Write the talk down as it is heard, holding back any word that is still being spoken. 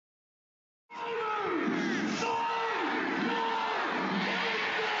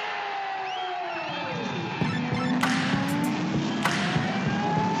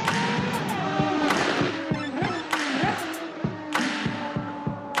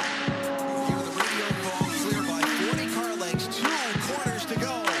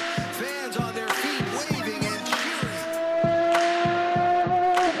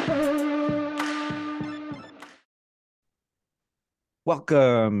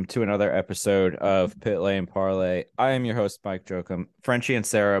Welcome to another episode of Pit Lane Parlay. I am your host, Mike Jokum. Frenchie and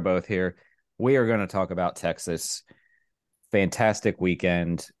Sarah are both here. We are going to talk about Texas. Fantastic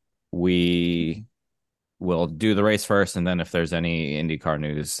weekend. We will do the race first, and then if there's any IndyCar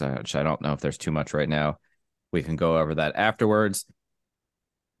news, which I don't know if there's too much right now, we can go over that afterwards.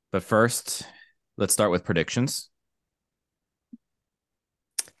 But first, let's start with predictions.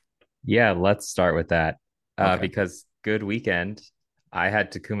 Yeah, let's start with that. Okay. Because good weekend. I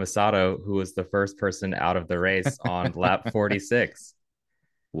had Takuma Sato, who was the first person out of the race on lap 46.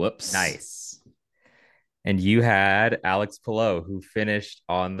 Whoops. Nice. And you had Alex Palou, who finished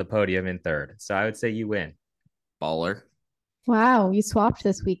on the podium in third. So I would say you win. Baller. Wow, you swapped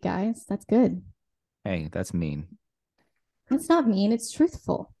this week, guys. That's good. Hey, that's mean. It's not mean, it's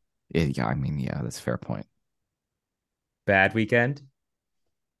truthful. Yeah, that's a fair point. Bad weekend.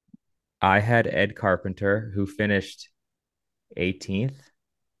 I had Ed Carpenter, who finished 18th,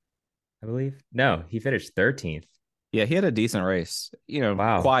 I believe. No, he finished 13th. Yeah, he had a decent race.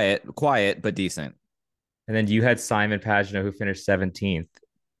 Wow. Quiet, but decent. And then you had Simon Pagenaud, who finished 17th.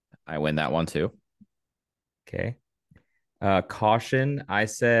 I win that one too. Okay. Caution, I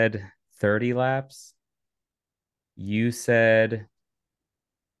said 30 laps. You said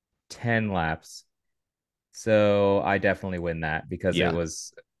 10 laps. So I definitely win that because Yeah. it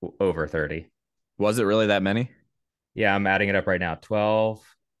was over 30. Was it really that many? Yeah, I'm adding it up right now. 12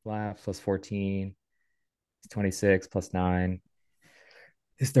 laps plus 14 is 26 plus 9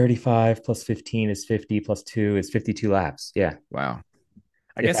 is 35 plus 15 is 50 plus 2 is 52 laps. Yeah. Wow.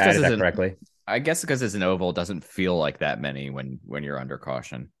 I If guess I because added that correctly. it's an oval, it doesn't feel like that many when you're under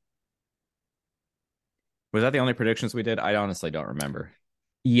caution. Was that the only predictions we did? I honestly don't remember.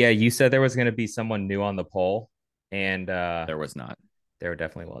 Yeah, you said there was going to be someone new on the pole, and There was not. there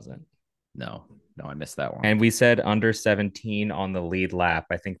definitely wasn't. No, I missed that one. And we said under 17 on the lead lap.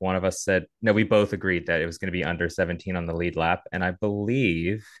 I think one of us said, no, we both agreed that it was going to be under 17 on the lead lap. And I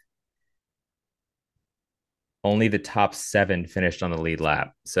believe only the top 7 finished on the lead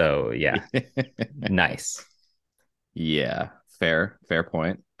lap. So, yeah, nice. Yeah, fair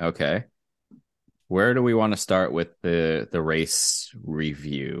point. Okay. Where do we want to start with the race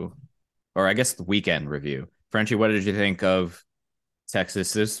review? Or I guess the weekend review. Frenchie, what did you think of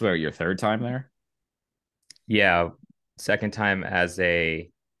Texas? This is where your third time there? Yeah, second time as a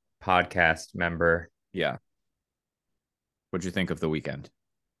podcast member. Yeah. What'd you think of the weekend?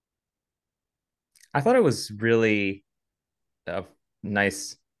 I thought it was really a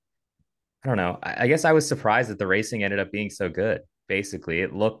nice. I don't know. I guess I was surprised that the racing ended up being so good. Basically,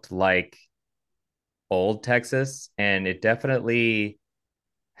 it looked like old Texas, and it definitely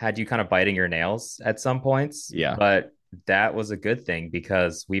had you kind of biting your nails at some points. Yeah. But that was a good thing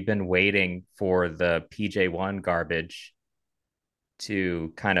because we've been waiting for the PJ1 garbage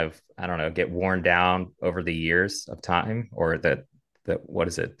to kind of, I don't know, get worn down over the years of time, or the what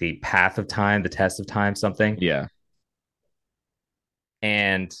is it? The path of time, the test of time, something. Yeah.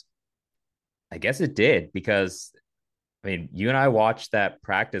 And I guess it did because I mean, you and I watched that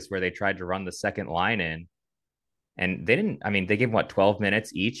practice where they tried to run the second line in, and they didn't. I mean, they gave what 12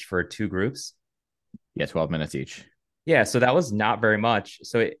 minutes each for 2 groups. Yeah, 12 minutes each. Yeah, so that was not very much.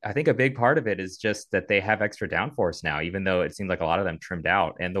 I think a big part of it is just that they have extra downforce now, even though it seemed like a lot of them trimmed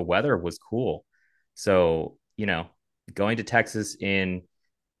out, and the weather was cool. So, going to Texas in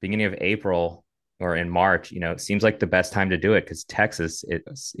beginning of April or in March, it seems like the best time to do it because Texas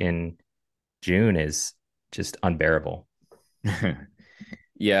in June is just unbearable.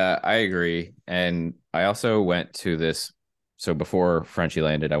 Yeah, I agree. And I also went to this. So before Frenchie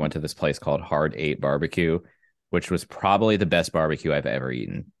landed, I went to this place called Hard Eight Barbecue, which was probably the best barbecue I've ever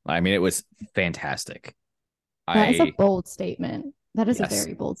eaten. I mean, it was fantastic. That is a bold statement. That is Yes. a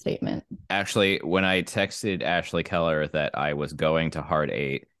very bold statement. Actually, when I texted Ashley Keller that I was going to Hard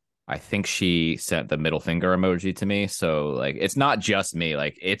Eight, I think she sent the middle finger emoji to me. So like, it's not just me.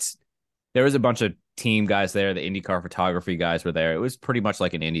 Like there was a bunch of team guys there. The IndyCar photography guys were there. It was pretty much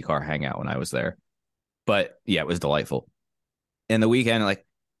like an IndyCar hangout when I was there. But yeah, it was delightful. And the weekend, like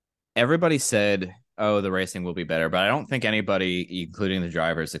everybody said, oh, the racing will be better. But I don't think anybody, including the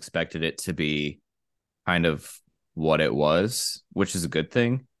drivers, expected it to be kind of what it was, which is a good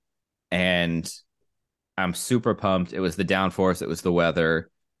thing. And I'm super pumped. It was the downforce, it was the weather.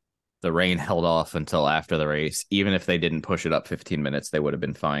 The rain held off until after the race. Even if they didn't push it up 15 minutes, they would have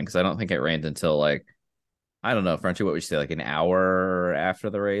been fine because I don't think it rained until like, I don't know, Frenchie, what would you say, like an hour after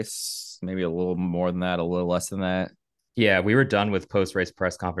the race? Maybe a little more than that, a little less than that. Yeah, we were done with post race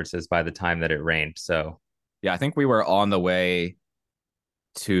press conferences by the time that it rained. So Yeah, I think we were on the way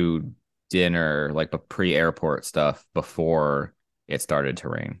to dinner, like the pre-airport stuff before it started to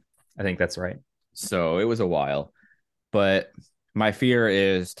rain. I think that's right. So it was a while. But my fear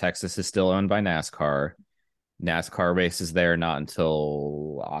is Texas is still owned by NASCAR. NASCAR races there not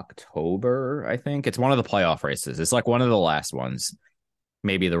until October, I think. It's one of the playoff races. It's like one of the last ones,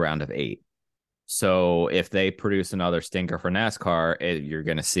 maybe the round of 8. So if they produce another stinker for NASCAR, you're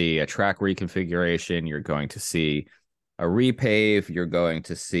going to see a track reconfiguration. You're going to see a repave. You're going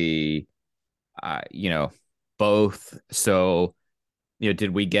to see, you know, both. So,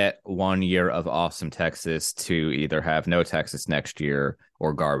 did we get 1 year of awesome Texas to either have no Texas next year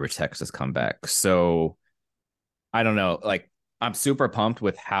or garbage Texas come back? So I don't know. Like, I'm super pumped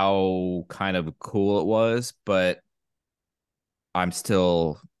with how kind of cool it was, but I'm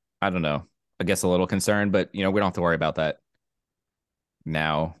still, I don't know, I guess a little concerned, but we don't have to worry about that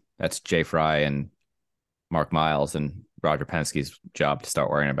now. That's Jay Fry and Mark Miles and Roger Penske's job to start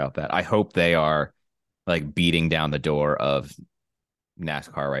worrying about that. I hope they are like beating down the door of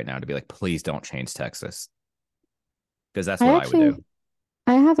NASCAR right now to be like, please don't change Texas. Because that's what I would do.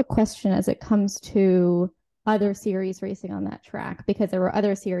 I have a question as it comes to other series racing on that track because there were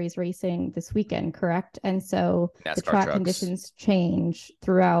other series racing this weekend, correct? And so NASCAR the track trucks. conditions change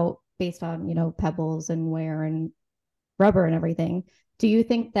throughout based on, pebbles and wear and rubber and everything. Do you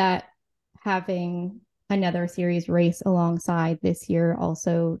think that having another series race alongside this year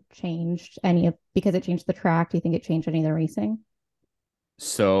also changed because it changed the track? Do you think it changed any of the racing?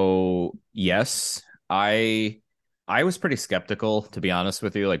 So yes, I was pretty skeptical, to be honest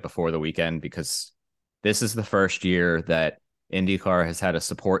with you, like before the weekend, because this is the first year that IndyCar has had a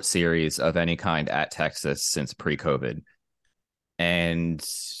support series of any kind at Texas since pre-COVID. And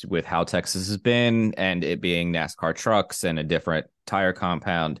with how Texas has been and it being NASCAR trucks and a different tire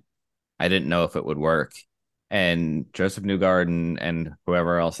compound, I didn't know if it would work. And Joseph Newgarden and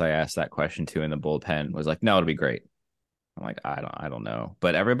whoever else I asked that question to in the bullpen was like, no, it'll be great. I'm like, I don't know.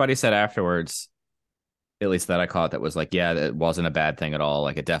 But everybody said afterwards, at least that I caught, that was like, yeah, it wasn't a bad thing at all.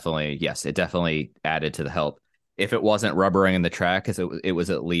 Like it definitely added to the help. If it wasn't rubbering in the track, because it was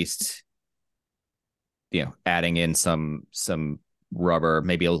at least, adding in some rubber,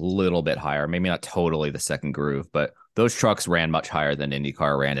 maybe a little bit higher, maybe not totally the second groove, but those trucks ran much higher than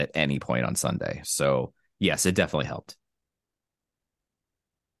IndyCar ran at any point on Sunday. So yes, it definitely helped.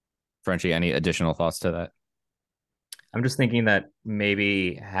 Frenchie, any additional thoughts to that? I'm just thinking that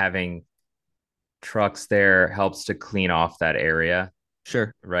maybe having trucks there helps to clean off that area,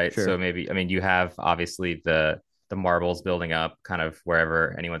 Sure. right? So Sure. maybe, I mean, you have obviously the marbles building up kind of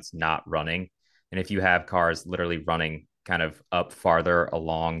wherever anyone's not running. And if you have cars literally running kind of up farther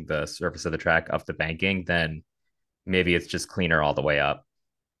along the surface of the track, up the banking, then maybe it's just cleaner all the way up.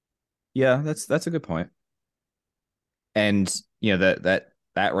 Yeah, that's a good point. And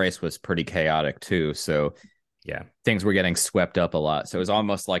that race was pretty chaotic too. So Yeah. things were getting swept up a lot. So it was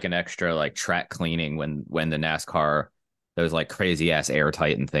almost like an extra like track cleaning when the NASCAR, those like crazy ass air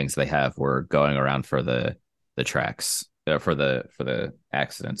tighten things they have, were going around for the tracks, for the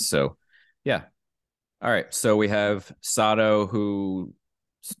accidents. So yeah. All right. So we have Sato, who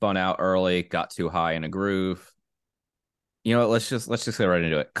spun out early, got too high in a groove. Let's just get right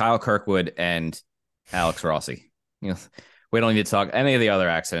into it. Kyle Kirkwood and Alex Rossi. You know, we don't need to talk. Any of the other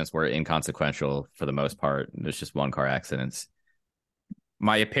accidents were inconsequential for the most part. There's just one car accidents.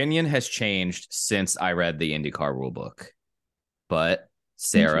 My opinion has changed since I read the IndyCar rulebook. But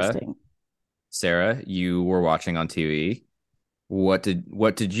Interesting. Sarah, you were watching on TV. What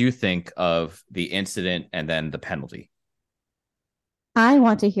did you think of the incident and then the penalty? I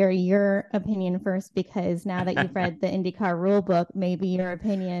want to hear your opinion first because now that you've read the IndyCar rule book, maybe your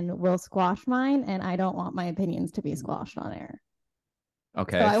opinion will squash mine, and I don't want my opinions to be squashed on air. So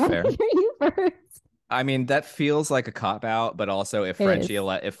Okay, I want fair. to hear you first. I mean, that feels like a cop out, but also if It Frenchie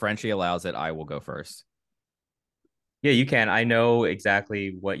is. if Frenchie allows it, I will go first. Yeah, you can. I know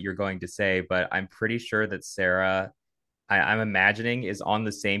exactly what you're going to say, but I'm pretty sure that Sarah, I'm imagining, is on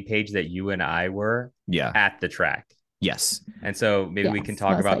the same page that you and I were Yeah. at the track. Yes. And so maybe we can Yes,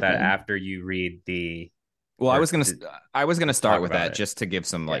 talk most about that likely. after you read the Well, or I was gonna just start talk with about that it. just to give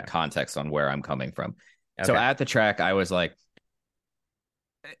some like Yeah. context on where I'm coming from. So Okay. at the track, I was like,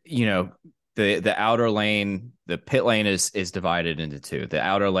 you know, the outer lane, the pit lane is divided into two. The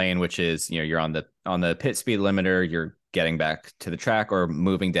outer lane, which is, you're on the pit speed limiter, you're getting back to the track or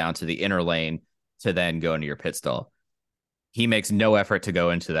moving down to the inner lane to then go into your pit stall. He makes no effort to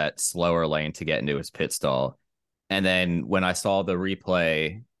go into that slower lane to get into his pit stall. And then when I saw the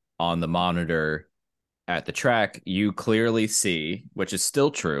replay on the monitor at the track, you clearly see, which is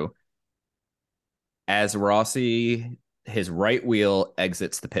still true, as Rossi, his right wheel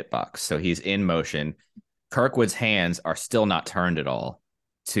exits the pit box. So he's in motion. Kirkwood's hands are still not turned at all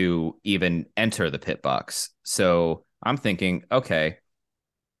to even enter the pit box. So I'm thinking, okay,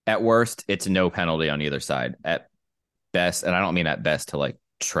 at worst, it's no penalty on either side. At best, and I don't mean at best to like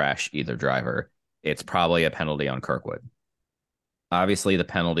trash either driver, it's probably a penalty on Kirkwood. Obviously, the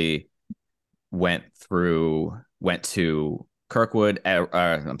penalty went to Kirkwood.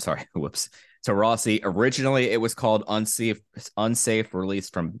 I'm sorry, whoops. To Rossi. Originally, it was called unsafe release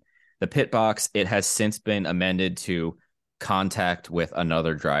from the pit box. It has since been amended to contact with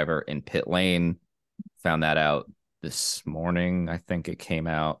another driver in pit lane. Found that out this morning. I think it came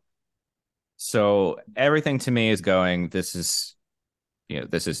out. So everything to me is going, this is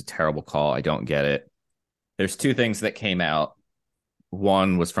a terrible call. I don't get it. There's two things that came out.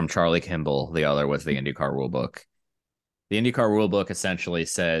 One was from Charlie Kimball. The other was the IndyCar rulebook. The IndyCar rulebook essentially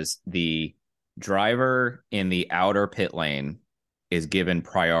says the driver in the outer pit lane is given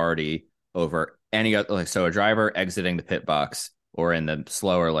priority over any other. So a driver exiting the pit box or in the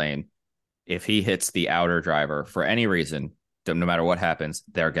slower lane, if he hits the outer driver for any reason, no matter what happens,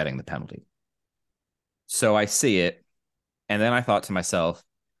 they're getting the penalty. So I see it, and then I thought to myself,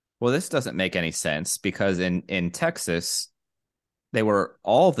 well, this doesn't make any sense because in Texas,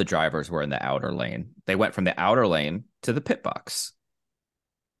 all of the drivers were in the outer lane. They went from the outer lane to the pit box.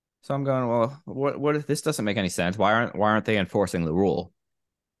 So I'm going, well, what if this doesn't make any sense? Why aren't they enforcing the rule?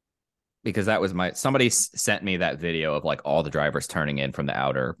 Because somebody sent me that video of like all the drivers turning in from the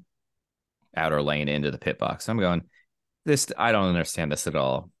outer lane into the pit box. I'm going, I don't understand this at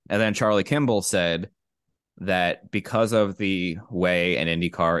all. And then Charlie Kimball said that because of the way an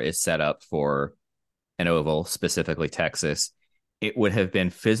IndyCar is set up for an oval, specifically Texas, it would have been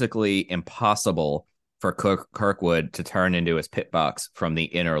physically impossible for Kirkwood to turn into his pit box from the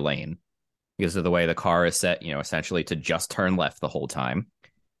inner lane because of the way the car is set, essentially to just turn left the whole time.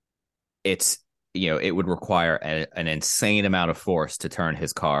 It would require an insane amount of force to turn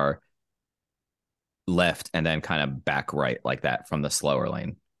his car left and then kind of back right like that from the slower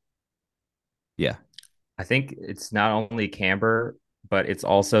lane. Yeah. I think it's not only camber, but it's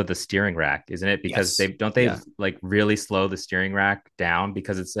also the steering rack, isn't it? Because they like really slow the steering rack down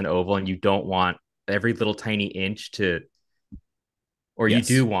because it's an oval and you don't want every little tiny inch you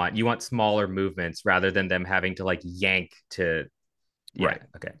want smaller movements rather than them having to like yank to. Yeah, right.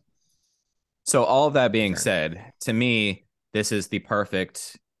 Okay. So all of that being said, to me, this is the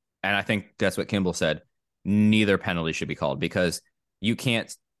perfect, and I think that's what Kimball said, neither penalty should be called because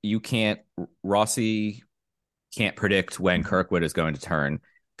Rossi can't predict when Kirkwood is going to turn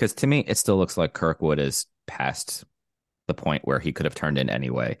because to me, it still looks like Kirkwood is past the point where he could have turned in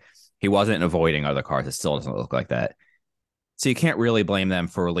anyway. He wasn't avoiding other cars. It still doesn't look like that. So you can't really blame them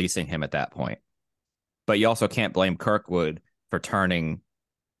for releasing him at that point. But you also can't blame Kirkwood for turning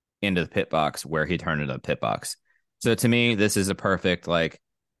into the pit box where he turned into the pit box. So to me, this is a perfect,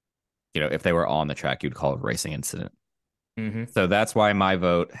 if they were on the track, you'd call it a racing incident. Mm-hmm. So that's why my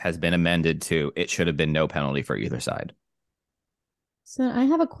vote has been amended to it should have been no penalty for either side. So I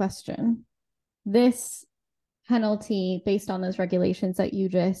have a question. This penalty, based on those regulations that you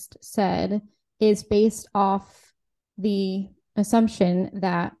just said, is based off the assumption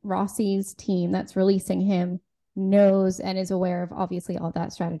that Rossi's team that's releasing him knows and is aware of obviously all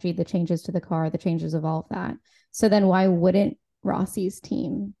that strategy, the changes to the car, the changes of all of that. So then why wouldn't Rossi's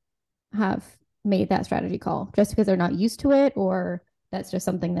team have made that strategy call? Just because they're not used to it, or that's just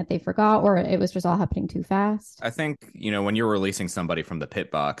something that they forgot, or it was just all happening too fast? I think, when you're releasing somebody from the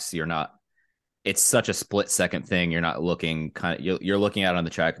pit box, it's such a split second thing. You're not looking you're looking out on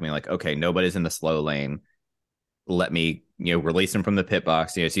the track and being like, okay, nobody's in the slow lane. Let me, release him from the pit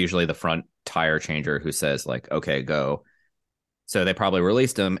box. It's usually the front tire changer who says like, okay, go. So they probably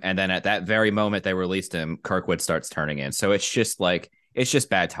released him. And then at that very moment they released him, Kirkwood starts turning in. So it's just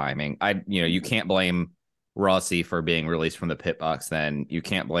bad timing. You can't blame Rossi for being released from the pit box then. You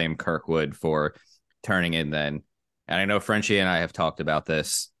can't blame Kirkwood for turning in then. And I know Frenchie and I have talked about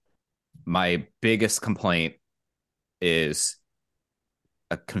this. My biggest complaint is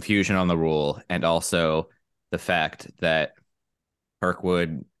a confusion on the rule and also the fact that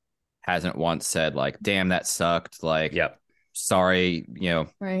Kirkwood hasn't once said like, damn, that sucked. Like, yep. sorry,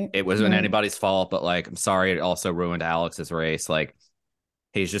 Right. it wasn't Right. anybody's fault, but like, I'm sorry it also ruined Alex's race. Like,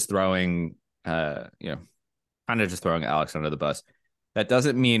 he's just throwing, uh, you know, kind of just throwing Alex under the bus. That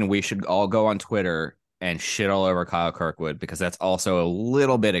doesn't mean we should all go on Twitter and shit all over Kyle Kirkwood because that's also a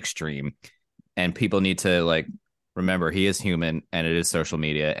little bit extreme. And people need to like remember he is human and it is social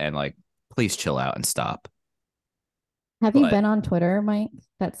media and like please chill out and stop. Have you But been on Twitter, Mike?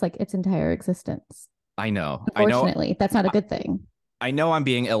 That's like its entire existence. I know, Unfortunately, that's not a good thing. I know I'm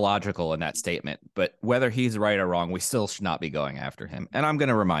being illogical in that statement, but whether he's right or wrong, we still should not be going after him. And I'm going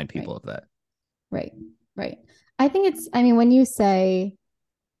to remind Right. people of that. Right. Right. I think it's, I mean, when you say,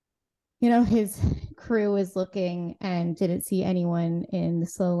 his crew is looking and didn't see anyone in the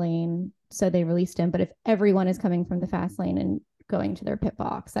slow lane, so they released him. But if everyone is coming from the fast lane and going to their pit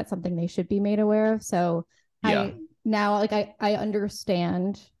box, that's something they should be made aware of. So Yeah. I now like I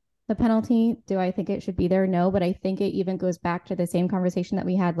understand the penalty. Do I think it should be there? No, but I think it even goes back to the same conversation that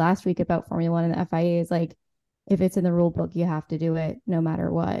we had last week about Formula One and the FIA is like if it's in the rule book, you have to do it no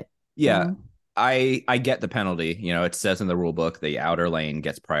matter what, you Yeah. know? I get the penalty. It says in the rule book the outer lane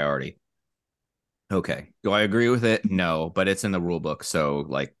gets priority. Okay. Do I agree with it? No, but it's in the rule book, so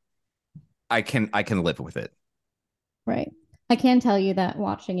like I can live with it. Right. I can tell you that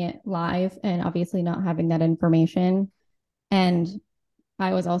watching it live and obviously not having that information, and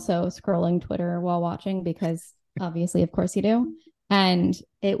I was also scrolling Twitter while watching because obviously, of course, you do. And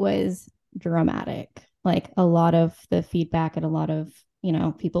it was dramatic. Like a lot of the feedback and a lot of,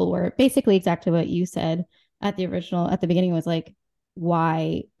 people were basically exactly what you said at the beginning was like,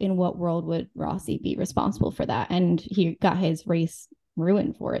 why, in what world would Rossi be responsible for that? And he got his race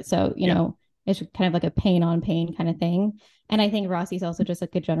ruined for it. So, Yeah. it's kind of like a pain on pain kind of thing. And I think Rossi's also just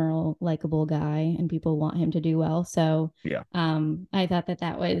like a general likable guy and people want him to do well. So Yeah. I thought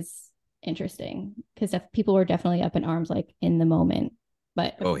that was interesting because people were definitely up in arms like in the moment.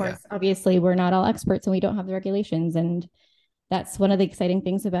 But of Oh yeah. course, obviously, we're not all experts and we don't have the regulations. And that's one of the exciting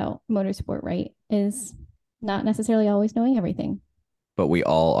things about motorsport, right? Is not necessarily always knowing everything. But we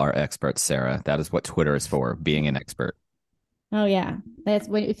all are experts, Sarah. That is what Twitter is for, being an expert. Oh yeah, that's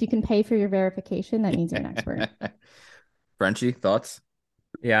when if you can pay for your verification, that means you're an expert. Frenchie, thoughts?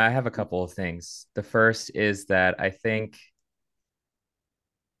 Yeah, I have a couple of things. The first is that I think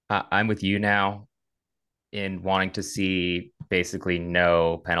I'm with you now in wanting to see basically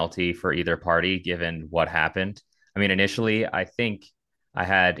no penalty for either party given what happened. I mean, initially, I think I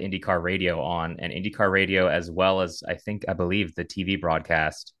had IndyCar radio on, and IndyCar radio, as well as I believe the TV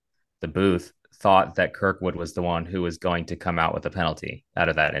broadcast, the booth, thought that Kirkwood was the one who was going to come out with a penalty out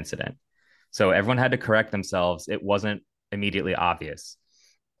of that incident. So everyone had to correct themselves. It wasn't immediately obvious.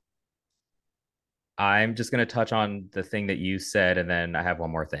 I'm just going to touch on the thing that you said, and then I have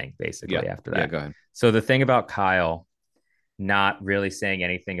one more thing Yeah. basically after Yeah, that. go ahead. So the thing about Kyle not really saying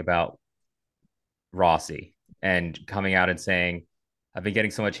anything about Rossi and coming out and saying, I've been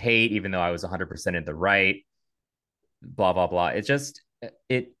getting so much hate, even though I was 100% in the right, blah, blah, blah. It just,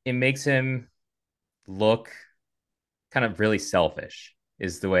 it makes him look kind of really selfish,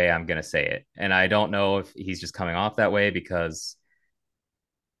 is the way I'm going to say it. And I don't know if he's just coming off that way because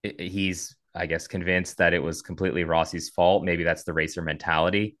he's, I guess, convinced that it was completely Rossi's fault. Maybe that's the racer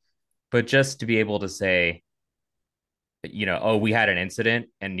mentality. But just to be able to say, oh, we had an incident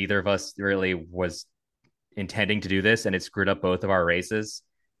and neither of us really was intending to do this and it screwed up both of our races,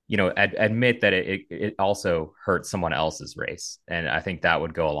 admit that it also hurt someone else's race. And I think that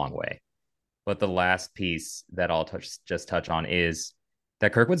would go a long way. But the last piece that I'll just touch on is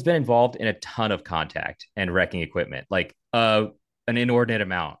that Kirkwood's been involved in a ton of contact and wrecking equipment, like an inordinate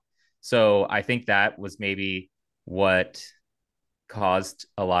amount. So I think that was maybe what caused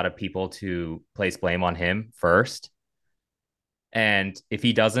a lot of people to place blame on him first. And if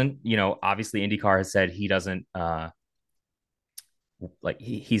he doesn't, obviously IndyCar has said he doesn't like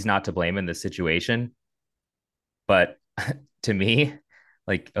he's not to blame in this situation. But to me,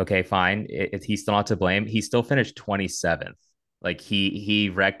 like, okay, fine. If he's still not to blame, he still finished 27th. Like he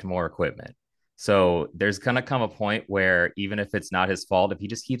wrecked more equipment. So there's gonna come a point where even if it's not his fault, if he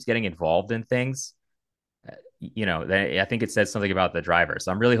just keeps getting involved in things, then I think it says something about the driver.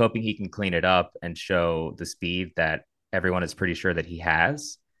 So I'm really hoping he can clean it up and show the speed that everyone is pretty sure that he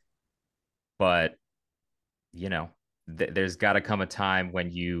has. But there's got to come a time when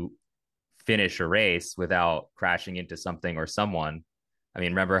you finish a race without crashing into something or someone. I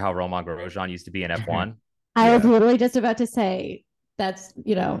mean, remember how Romain Grosjean used to be in F1? I was Yeah. literally just about to say that's,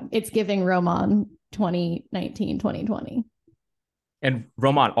 it's giving Roman 2019, 2020. And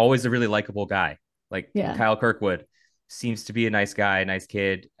Romain, always a really likable guy. Like Yeah. Kyle Kirkwood seems to be a nice guy, a nice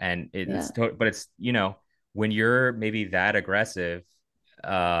kid. And Yeah. but it's, when you're maybe that aggressive,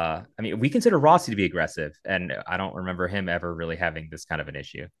 I mean, we consider Rossi to be aggressive, and I don't remember him ever really having this kind of an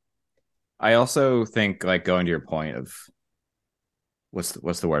issue. I also think, like, going to your point of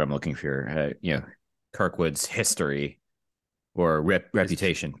what's the word I'm looking for? Kirkwood's history or Just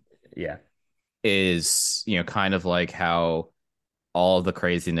reputation yeah, is, kind of like how all of the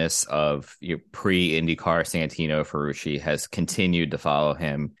craziness of pre IndyCar Santino Ferrucci has continued to follow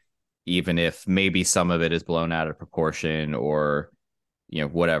him, even if maybe some of it is blown out of proportion or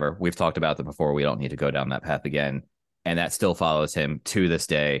whatever. We've talked about that before. We don't need to go down that path again. And that still follows him to this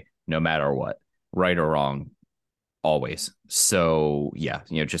day, no matter what, right or wrong, always. So yeah,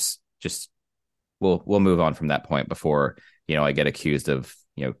 just we'll move on from that point before I get accused of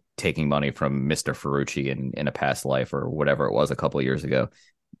taking money from Mr. Ferrucci in a past life or whatever it was a couple of years ago.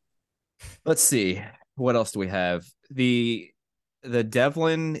 Let's see, what else do we have? The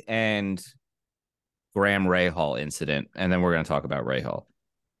Devlin and Graham Rahal incident, and then we're going to talk about Rahal.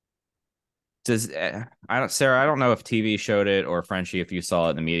 Does I don't Sarah? I don't know if TV showed it or Frenchie, if you saw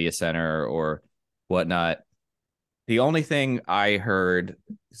it in the media center or whatnot. The only thing I heard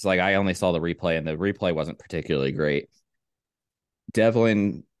is, like, I only saw the replay, and the replay wasn't particularly great.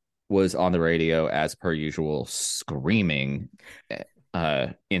 Devlin was on the radio as per usual, screaming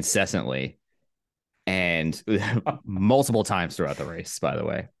incessantly and multiple times throughout the race, by the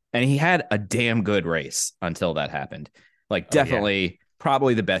way. And he had a damn good race until that happened. Like, oh yeah. definitely,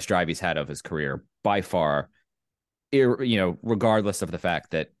 probably the best drive he's had of his career by far. Regardless of the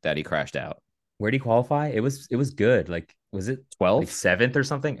fact that he crashed out. Where did he qualify? It was good. Like, was it like 12th. seventh or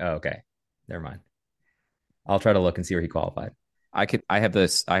something? Oh, okay, never mind. I'll try to look and see where he qualified. I have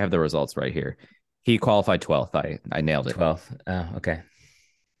the results right here. He qualified 12th. I nailed it. 12th. Oh, okay.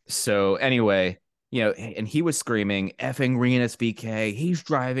 So anyway, and he was screaming, effing Renus VK, he's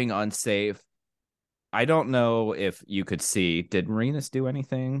driving unsafe. I don't know if you could see, did Renus do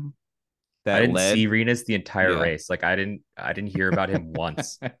anything I that didn't see led? Renus the entire Yeah. race. Like I didn't hear about him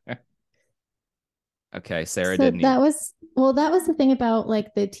once. Okay, Sarah So didn't that either. was that was the thing about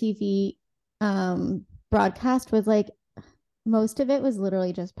like the TV broadcast was like most of it was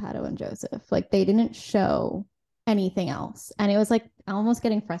literally just Pato and Joseph. Like they didn't show anything else. And it was like almost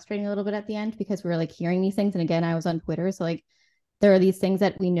getting frustrating a little bit at the end because we were like hearing these things. And again, I was on Twitter. So like there are these things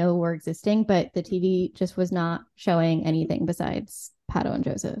that we know were existing, but the TV just was not showing anything besides Pato and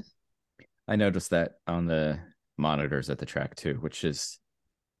Joseph. I noticed that on the monitors at the track too, which is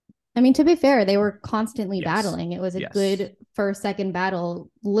I mean, to be fair, they were constantly yes. battling. It was a Yes. good first, second battle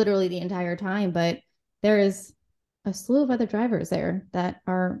literally the entire time, but there is a slew of other drivers there that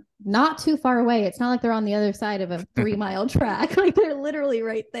are not too far away. It's not like they're on the other side of a 3 mile track. Like they're literally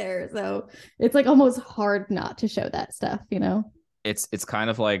right there. So it's like almost hard not to show that stuff, you know? It's kind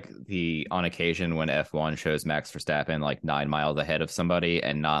of like the on occasion when F1 shows Max Verstappen like 9 miles ahead of somebody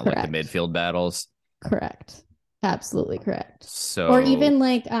and not like the Correct. midfield battles. Correct. Absolutely correct. Or So even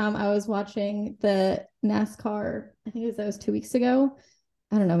like I was watching the NASCAR, I think that was 2 weeks ago.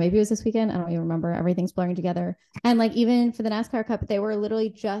 I don't know, maybe it was this weekend. I don't even remember. Everything's blurring together. And like even for the NASCAR Cup, they were literally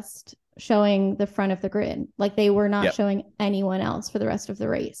just showing the front of the grid. Like they were not yep. showing anyone else for the rest of the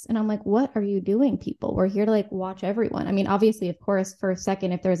race. And I'm like, what are you doing, people? We're here to like watch everyone. I mean, obviously, of course, for a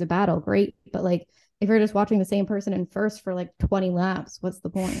second, if there's a battle, great. But like if you're just watching the same person in first for like 20 laps, what's the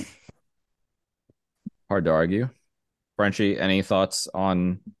point? Hard to argue. Frenchie, any thoughts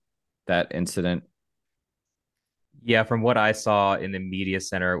on that incident? Yeah, from what I saw in the media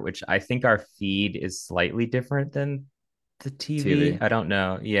center, which I think our feed is slightly different than the TV. TV. I don't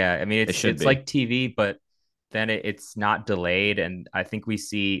know. Yeah, I mean It it's should it's be. like TV, but then it's not delayed, and I think we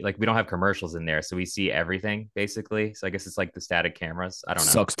see like we don't have commercials in there, so we see everything basically. So I guess it's like the static cameras. I don't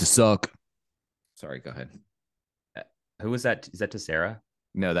know. Sucks to suck. Sorry, go ahead. Who was that? Is that to Sarah?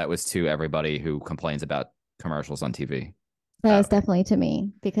 No, that was to everybody who complains about commercials on TV. That Oh, was okay. definitely to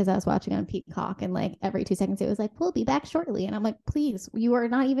me because I was watching on Peacock and like every 2 seconds it was like, we'll be back shortly. And I'm like, please, you are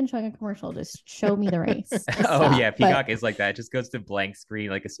not even showing a commercial. Just show me the race. Just Oh stop. yeah, But Peacock is like that. It just goes to blank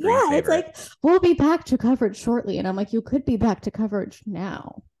screen like a yeah, it's screensaver. like, we'll be back to coverage shortly. And I'm like, you could be back to coverage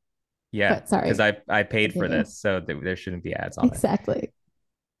now. Yeah, But because sorry, I paid for continue. this, so there shouldn't be ads on it. Exactly.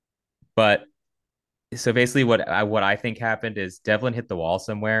 But so basically, what I think happened is Devlin hit the wall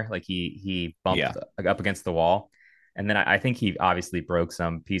somewhere, like he Yeah. bumped up against the wall, and then I think he obviously broke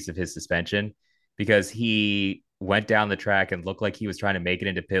some piece of his suspension because he went down the track and looked like he was trying to make it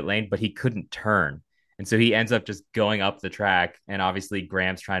into pit lane, but he couldn't turn, and so he ends up just going up the track, and obviously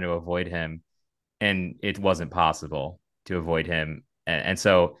Graham's trying to avoid him, and it wasn't possible to avoid him, and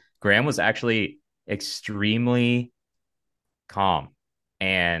so Graham was actually extremely calm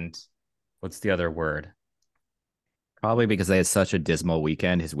and what's the other word? Probably because they had such a dismal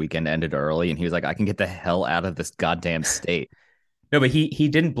weekend. His weekend ended early, and he was like, "I can get the hell out of this goddamn state." No, but he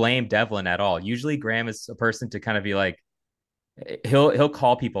didn't blame Devlin at all. Usually Graham is a person to kind of be like, he'll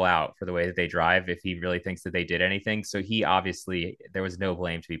call people out for the way that they drive if he really thinks that they did anything. So he obviously, there was no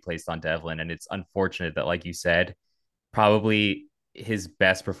blame to be placed on Devlin, and it's unfortunate that, like you said, probably his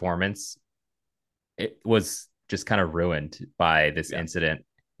best performance it was just kind of ruined by this Yeah. incident.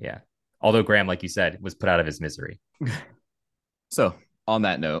 Yeah. Although Graham, like you said, was put out of his misery. So, on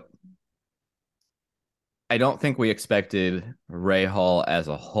that note, I don't think we expected Ray Hall as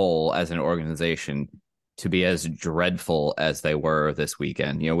a whole, as an organization, to be as dreadful as they were this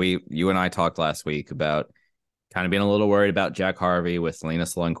weekend. You and I talked last week about kind of being a little worried about Jack Harvey with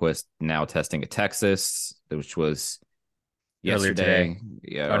Linus Lundqvist now testing at Texas, which was Earlier today. yesterday.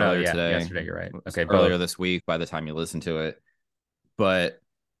 Yeah, Oh, no. earlier Yeah. today. Yesterday. You're right. Okay. Earlier Both. this week by the time you listen to it. But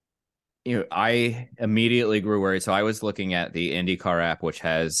I immediately grew worried. So I was looking at the IndyCar app, which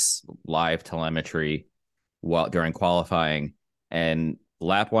has live telemetry while during qualifying, and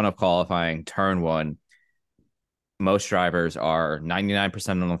lap one of qualifying, turn one, most drivers are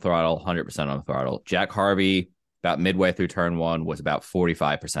 99% on the throttle, 100% on the throttle. Jack Harvey, about midway through turn one, was about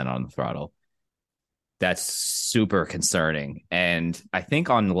 45% on the throttle. That's super concerning. And I think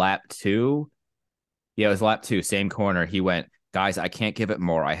on lap two, yeah, it was lap two, same corner, he went, "Guys, I can't give it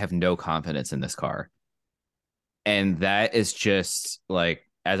more. I have no confidence in this car." And that is just like,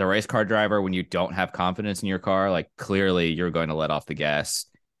 as a race car driver, when you don't have confidence in your car, like clearly you're going to let off the gas.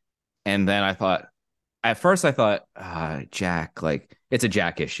 And then at first I thought, Jack, like it's a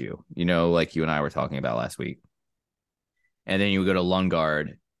Jack issue, like you and I were talking about last week. And then you go to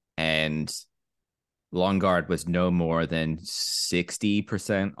Lundgaard, and Lundgaard was no more than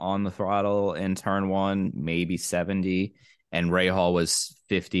 60% on the throttle in turn one, maybe 70. And Ray Hall was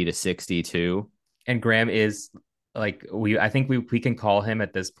 50 to 62. And Graham is like, I think we can call him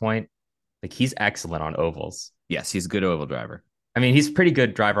at this point. Like he's excellent on ovals. Yes, he's a good oval driver. I mean, he's a pretty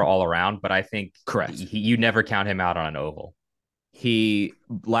good driver all around, but I think Correct. You never count him out on an oval. He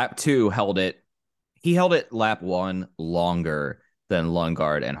lap two held it. He held it lap one longer than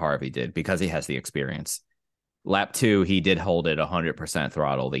Lundgaard and Harvey did because he has the experience. Lap two, he did hold it 100%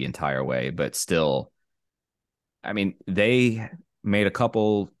 throttle the entire way, but still, I mean, they made a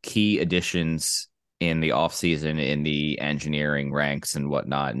couple key additions in the offseason in the engineering ranks and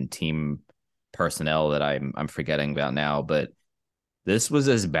whatnot and team personnel that I'm forgetting about now, but this was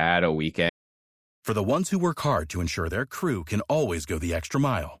as bad a weekend. For the ones who work hard to ensure their crew can always go the extra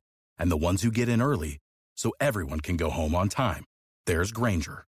mile, and the ones who get in early so everyone can go home on time, there's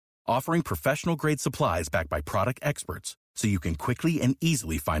Grainger, offering professional-grade supplies backed by product experts so you can quickly and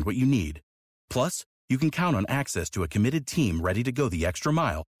easily find what you need. Plus, you can count on access to a committed team ready to go the extra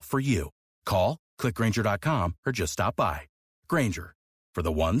mile for you. Call, click Grainger.com, or just stop by. Grainger, for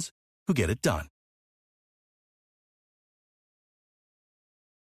the ones who get it done.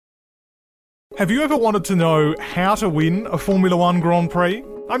 Have you ever wanted to know how to win a Formula One Grand Prix?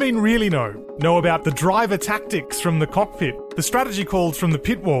 I mean, really know. Know about the driver tactics from the cockpit, the strategy calls from the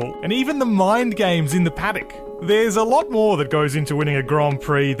pit wall, and even the mind games in the paddock. There's a lot more that goes into winning a Grand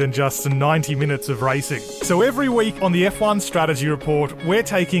Prix than just 90 minutes of racing. So every week on the F1 Strategy Report, we're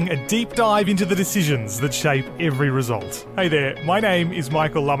taking a deep dive into the decisions that shape every result. Hey there, my name is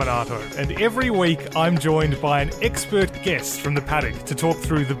Michael Laminato, and every week I'm joined by an expert guest from the paddock to talk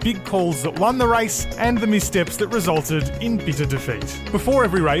through the big calls that won the race and the missteps that resulted in bitter defeat. Before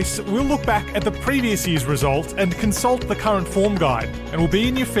every race, we'll look back at the previous year's result and consult the current form guide, and we'll be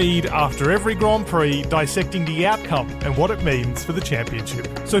in your feed after every Grand Prix dissecting the outcome and what it means for the championship.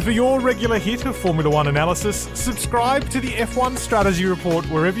 So for your regular hit of Formula One analysis, subscribe to the F1 Strategy Report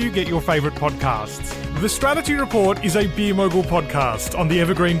wherever you get your favourite podcasts. The Strategy Report is a Beer Mogul podcast on the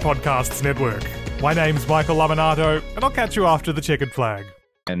Evergreen Podcasts Network. My name's Michael Laminato, and I'll catch you after the checkered flag.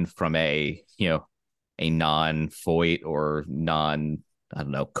 And from a non-Foyt or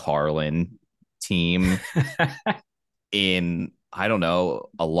Carlin team in, I don't know,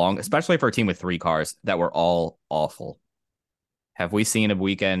 especially for a team with three cars that were all awful. Have we seen a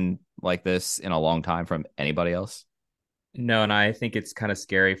weekend like this in a long time from anybody else? No, and I think it's kind of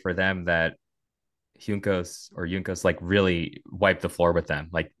scary for them that Juncos like really wiped the floor with them.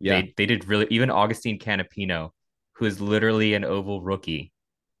 Like they did really, even Augustine Canapino, who is literally an oval rookie,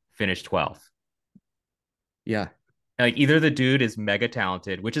 finished 12th. Yeah. Like either the dude is mega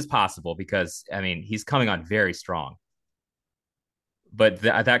talented, which is possible because I mean he's coming on very strong, but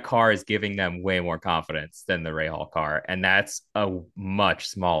that car is giving them way more confidence than the Ray Hall car, and that's a much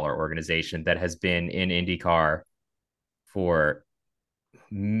smaller organization that has been in IndyCar for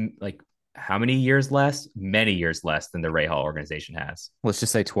like how many years less? Many years less than the Ray Hall organization has. Let's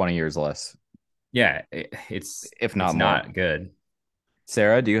just say 20 years less, Yeah, it's if it's not more. not good.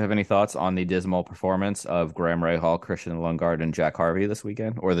 Sarah, do you have any thoughts on the dismal performance of Graham Rahal, Christian Lundgaard, and Jack Harvey this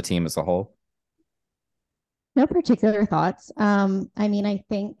weekend, or the team as a whole? No particular thoughts. I mean, I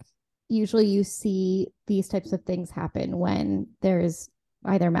think usually you see these types of things happen when there's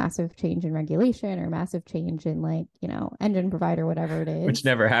either massive change in regulation or massive change in like, engine provider, whatever it Which is,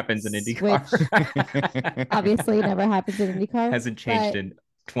 never happens in which IndyCar. obviously never happens in IndyCar. Hasn't changed But in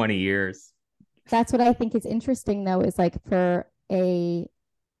 20 years. that's what I think is interesting though, is like for a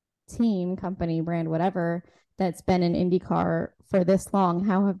team, company, brand, whatever, that's been in IndyCar for this long,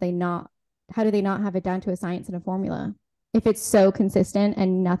 how do they not have it down to a science and a formula? If it's so consistent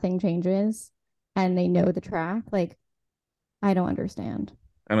and nothing changes and they know the track, like I don't understand.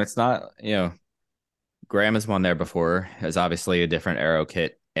 And it's not, Graham has won there before. It's obviously a different aero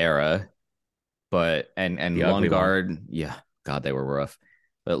kit era, but and The ugly one. Lundgaard, yeah, God, they were rough.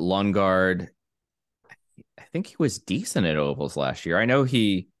 But Lundgaard, I think he was decent at ovals last year. I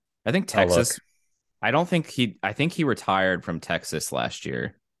think Oh, look. Texas. I think he retired from Texas last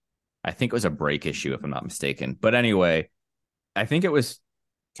year. I think it was a brake issue, if I'm not mistaken. But anyway, I think it was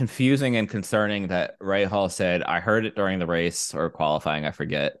confusing and concerning that Ray Hall said, I heard it during the race or qualifying, I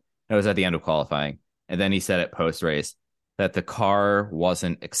forget. It was at the end of qualifying. And then he said it post race that the car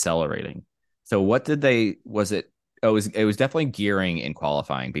wasn't accelerating. So what did they, was it? Oh, it was definitely gearing in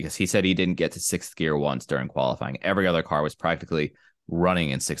qualifying because he said he didn't get to sixth gear once during qualifying. Every other car was practically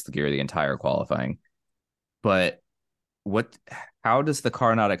running in sixth gear the entire qualifying. But what, how does the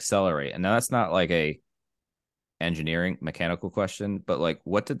car not accelerate? And now that's not like a engineering mechanical question, but like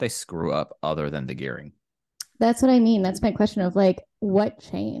what did they screw up other than the gearing? That's what I mean. That's my question of like, what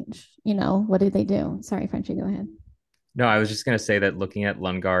changed? What did they do? Sorry, Frenchie, go ahead. No, I was just going to say that looking at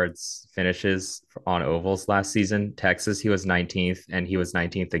Lundgaard's finishes on ovals last season, Texas, he was 19th, and he was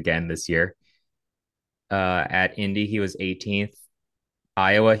 19th again this year. At Indy, he was 18th.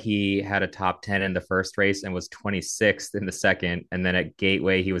 Iowa, he had a top 10 in the first race and was 26th in the second. And then at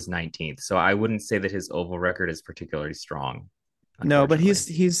Gateway, he was 19th. So I wouldn't say that his oval record is particularly strong, No, but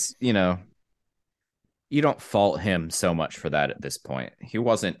unfortunately. he's you don't fault him so much for that at this point. He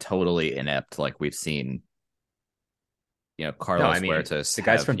wasn't totally inept like we've seen, No, Carlos I mean, Huertas the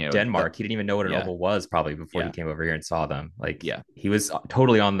guy's have, from Denmark. He didn't even know what an yeah, oval was probably before he yeah, came over here and saw them. Like yeah. he was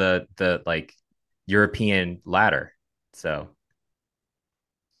totally on the like European ladder. So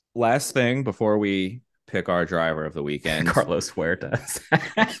Last thing before we pick our driver of the weekend, Carlos Huertas.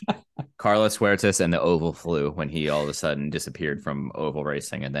 Carlos Huertas and the oval flu when he all of a sudden disappeared from oval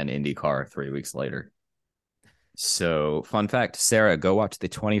racing and then IndyCar 3 weeks later. So, fun fact, Sarah, go watch the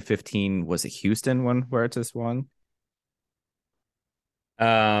 2015. Was it Houston when Huertas won?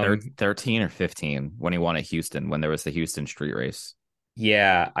 13 or 15 when he won at Houston when there was the Houston street race.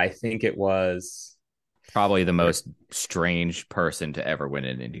 Yeah, I think it was. Probably the most strange person to ever win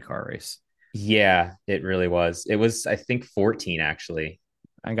an IndyCar race. Yeah, it really was. It was, I think, 14 actually.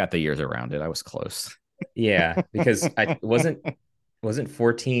 I got the years around it. I was close. Yeah, because I wasn't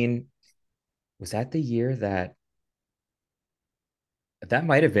 14. Was that the year that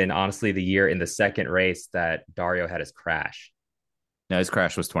might have been honestly the year in the second race that Dario had his crash? No, his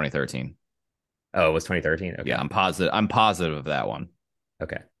crash was 2013. Oh, it was 2013. Okay. Yeah, I'm positive. I'm positive of that one.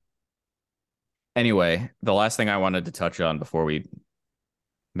 Okay. Anyway, the last thing I wanted to touch on before we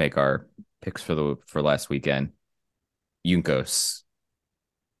make our picks for last weekend, Juncos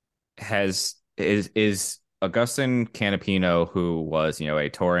is Augustin Canapino, who was a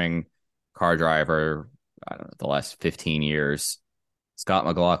touring car driver, I don't know, the last 15 years. Scott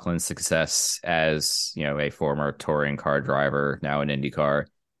McLaughlin's success as a former touring car driver, now in IndyCar.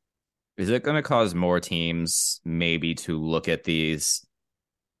 Is it going to cause more teams maybe to look at these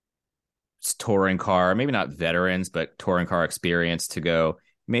touring car, maybe not veterans, but touring car experience to go,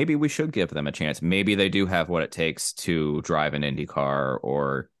 maybe we should give them a chance. Maybe they do have what it takes to drive an IndyCar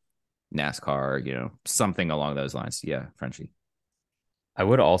or NASCAR, something along those lines. Yeah, Frenchie. I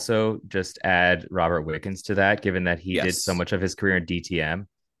would also just add Robert Wickens to that, given that he did so Yes. much of his career in DTM.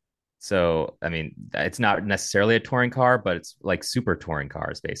 So, I mean, it's not necessarily a touring car, but it's like super touring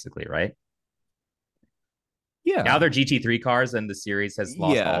cars, basically, right? Now Yeah. they're GT3 cars, and the series has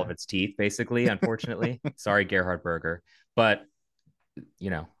lost all Yeah. of its teeth, basically, unfortunately. Sorry, Gerhard Berger. But, you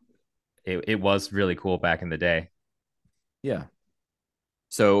know, it was really cool back in the day Yeah.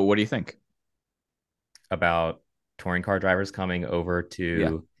 So what do you think? about touring car drivers coming over Yeah. to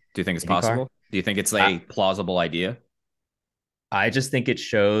Do you think it's IndyCar. possible? Do you think it's I, a plausible idea? I just think it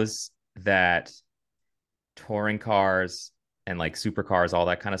shows that touring cars and like supercars, all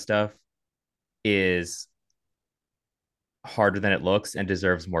that kind of stuff, is harder than it looks and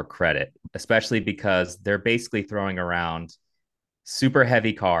deserves more credit, especially because they're basically throwing around super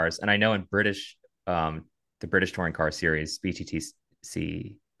heavy cars. And I know in the British Touring Car Series,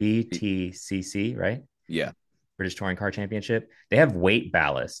 BTCC, right? Yeah. British Touring Car Championship, they have weight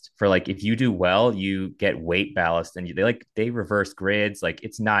ballast for like if you do well, you get weight ballast, and they reverse grids. Like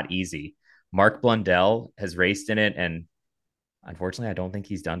it's not easy. Mark Blundell has raced in it, and unfortunately, I don't think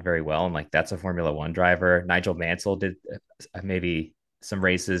he's done very well. And like that's a Formula One driver. Nigel Mansell did maybe some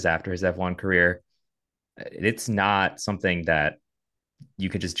races after his F1 career. It's not something that you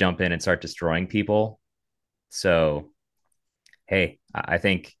could just jump in and start destroying people. So, hey, I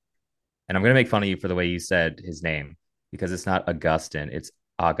think, and I'm going to make fun of you for the way you said his name because it's not Augustine, it's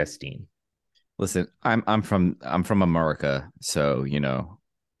Augustine. Listen, I'm from America, so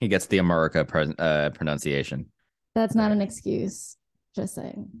he gets the America pronunciation. That's not an excuse. Just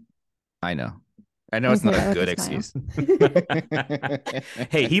saying. I know. I know it's not a good excuse.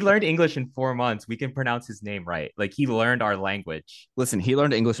 Hey, he learned English in 4 months. We can pronounce his name right. Like he learned our language. Listen, he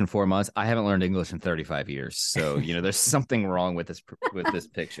learned English in 4 months. I haven't learned English in 35 years. So, there's something wrong with this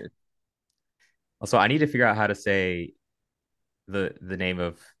picture. Also, I need to figure out how to say the name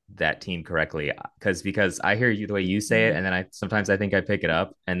of that team correctly because I hear you the way you say it, and then I think I pick it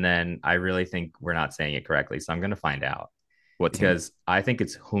up, and then I really think we're not saying it correctly. So I'm going to find out because I think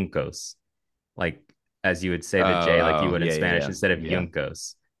it's Juncos, like as you would say the J, like you would in Spanish instead of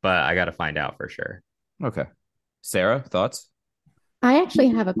Juncos. But I got to find out for sure. Okay, Sarah, thoughts? I actually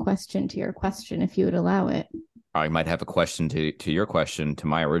have a question to your question, if you would allow it. I might have a question to your question to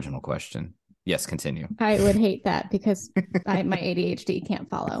my original question. Yes, continue. I would hate that because my ADHD can't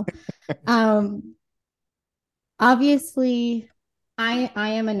follow. Obviously, I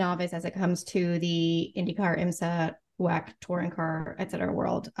am a novice as it comes to the IndyCar, IMSA, WEC, touring car, etc.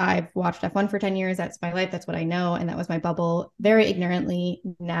 world. I've watched F1 for 10 years. That's my life. That's what I know. And that was my bubble very ignorantly.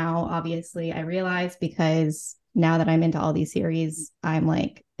 Now, obviously, I realize because now that I'm into all these series, I'm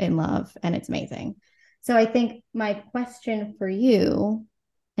like in love and it's amazing. So I think my question for you,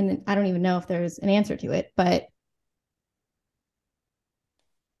 and I don't even know if there's an answer to it, but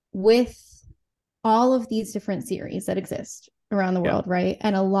with all of these different series that exist around the world, right?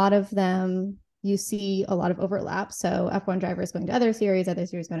 And a lot of them, you see a lot of overlap. So F1 drivers going to other series going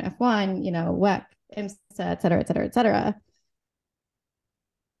to F1, WEC, IMSA, et cetera, et cetera, et cetera.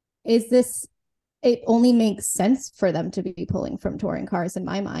 It only makes sense for them to be pulling from touring cars in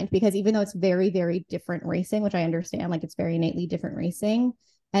my mind, because even though it's very, very different racing, which I understand, like it's very innately different racing,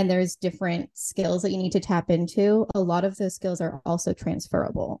 and there's different skills that you need to tap into, a lot of those skills are also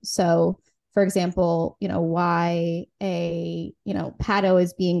transferable. So for example, why Pato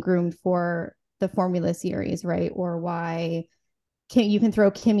is being groomed for the Formula Series, right? Or why you can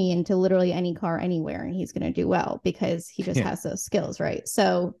throw Kimi into literally any car anywhere and he's going to do well because he just has those skills, right?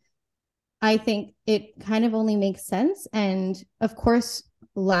 So I think it kind of only makes sense. And of course,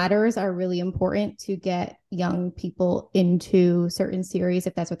 ladders are really important to get young people into certain series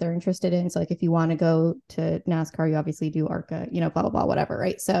if that's what they're interested in. So like if you want to go to NASCAR, you obviously do ARCA, blah, blah, blah, whatever,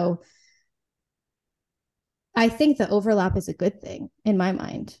 right? So I think the overlap is a good thing in my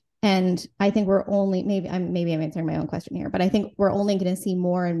mind. And I think we're only, maybe I'm answering my own question here, but I think we're only going to see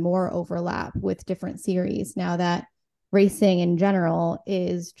more and more overlap with different series now that racing in general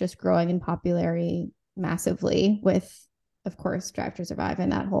is just growing in popularity massively with, of course, Drive to Survive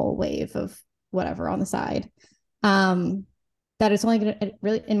and that whole wave of whatever on the side. That it's only going to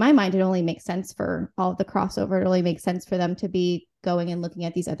really, in my mind, it only makes sense for all of the crossover. It only makes sense for them to be going and looking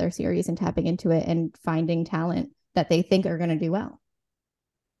at these other series and tapping into it and finding talent that they think are going to do well.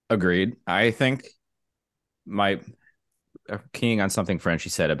 Agreed. I think keying on something Frenchie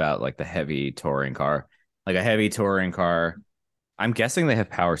said about like the heavy touring car, like a heavy touring car, I'm guessing they have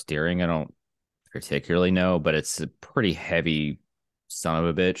power steering. I don't particularly know, but it's a pretty heavy son of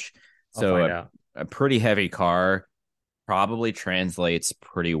a bitch. So a pretty heavy car probably translates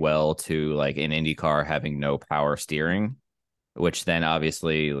pretty well to like an Indy car having no power steering, which then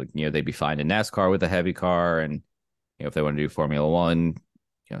obviously, they'd be fine in NASCAR with a heavy car. And, if they want to do Formula One,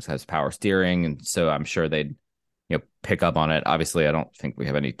 it has power steering. And so I'm sure they'd, pick up on it. Obviously, I don't think we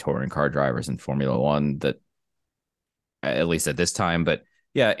have any touring car drivers in Formula One that, at least at this time, but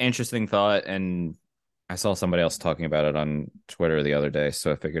yeah, interesting thought. And I saw somebody else talking about it on Twitter the other day,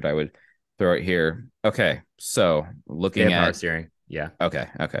 so I figured I would throw it here. Okay, so looking at power steering. Yeah. Okay,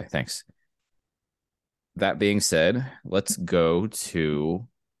 thanks. That being said, let's go to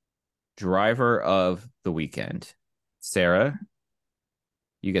driver of the weekend. Sarah,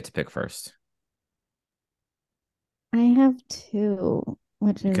 you get to pick first. I have two.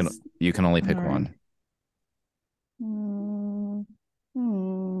 which You can is you can only pick hard. one. Hmm.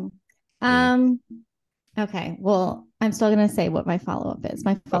 Hmm. Me. Okay. Well, I'm still gonna say what my follow-up is.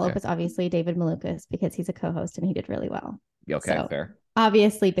 My follow-up Okay. is obviously David Malukas because he's a co-host and he did really well. Okay, So fair.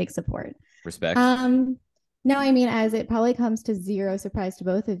 obviously big support. Respect. Um, no, I mean, as it probably comes to zero surprise to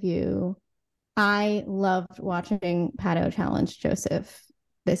both of you, I loved watching Pato challenge Joseph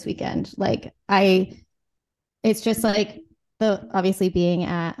this weekend. It's just like the obviously being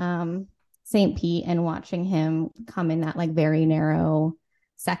at St. Pete and watching him come in that like very narrow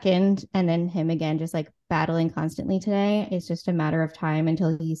second and then him again just like battling constantly today. It's just a matter of time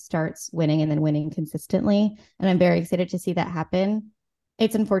until he starts winning and then winning consistently. And I'm very excited to see that happen.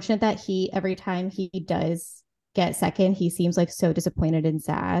 It's unfortunate that every time he does get second, he seems like so disappointed and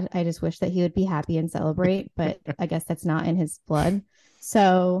sad. I just wish that he would be happy and celebrate, but I guess that's not in his blood.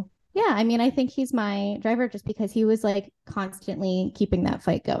 So yeah, I mean, I think he's my driver just because he was like constantly keeping that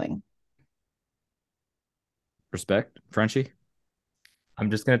fight going. Respect. Frenchie. I'm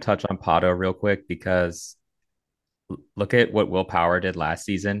just going to touch on Pato real quick because look at what Will Power did last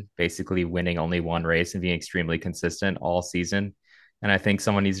season, basically winning only one race and being extremely consistent all season. And I think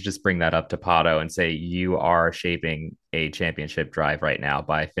someone needs to just bring that up to Pato and say, you are shaping a championship drive right now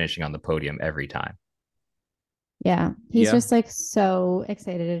by finishing on the podium every time. Yeah, he's Yeah. just like so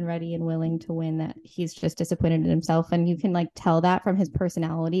excited and ready and willing to win that he's just disappointed in himself. And you can like tell that from his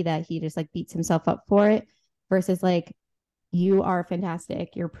personality that he just like beats himself up for it versus like, you are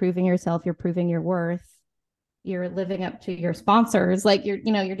fantastic. You're proving yourself. You're proving your worth. You're living up to your sponsors. Like you're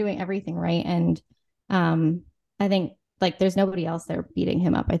doing everything right. And I think like there's nobody else there beating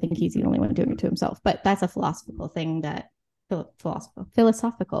him up. I think he's the only one doing it to himself. But that's a philosophical thing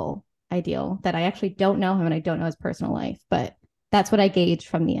philosophical ideal that I actually don't know him and I don't know his personal life, but that's what I gauge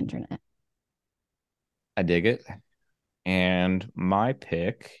from the internet. I dig it. And my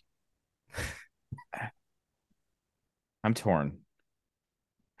pick, I'm torn.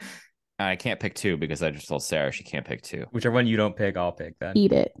 I can't pick two because I just told Sarah she can't pick two. Whichever one you don't pick, I'll pick then.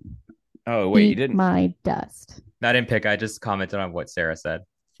 Eat it. Oh, wait, you Eat didn't. my dust. I didn't pick. I just commented on what Sarah said.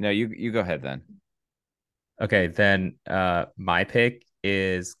 No, you go ahead then. Okay, then my pick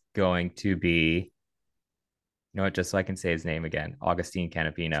is going to be, you know what, just so I can say his name again, Augustine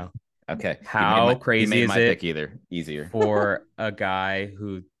Canapino. Okay. How crazy is my it pick either easier for a guy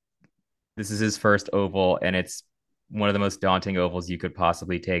who this is his first oval and it's one of the most daunting ovals you could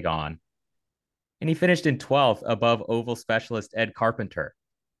possibly take on. And he finished in 12th above oval specialist Ed Carpenter.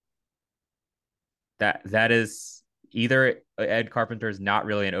 That is either Ed Carpenter is not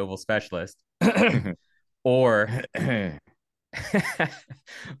really an oval specialist or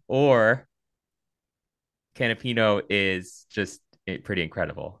or Canapino is just pretty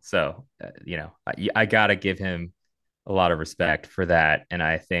incredible. So, I got to give him a lot of respect for that. And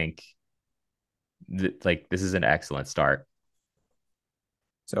I think this is an excellent start.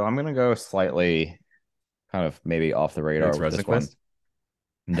 So I'm gonna go slightly kind of maybe off the radar Felix with this one. Rosenquist?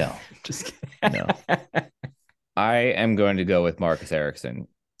 No. Just kidding. No. I am going to go with Marcus Ericsson.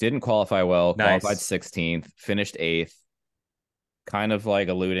 Didn't qualify well, Nice. qualified 16th, finished 8th. Kind of like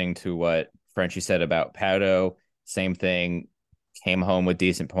alluding to what Frenchie said about Pato. Same thing. Came home with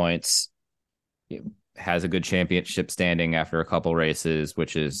decent points. Has a good championship standing after a couple races,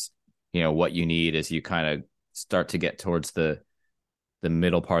 which is, what you need as you kind of start to get towards the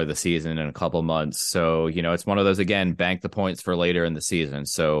middle part of the season in a couple months. So, it's one of those, again, bank the points for later in the season.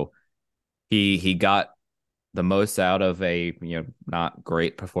 So he got the most out of a, not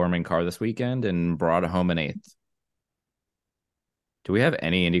great performing car this weekend and brought it home in 8th. Do we have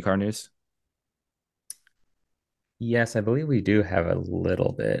any IndyCar news? Yes, I believe we do have a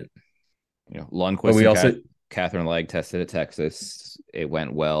little bit. Lundqvist But we and also Catherine Legg tested at Texas. It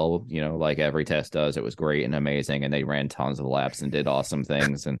went well, like every test does. It was great and amazing, and they ran tons of laps and did awesome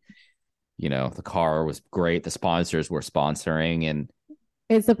things. And the car was great. The sponsors were sponsoring, and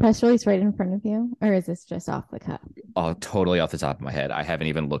is the press release right in front of you, or is this just off the cuff? Oh, totally off the top of my head. I haven't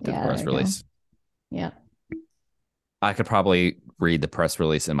even looked at the press release. Yeah, I could probably read the press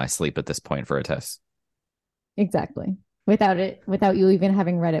release in my sleep at this point for a test. Exactly. Without you even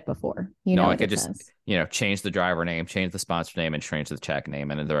having read it before. I could just, change the driver name, change the sponsor name, and change the check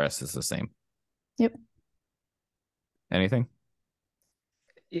name, and the rest is the same. Yep. Anything?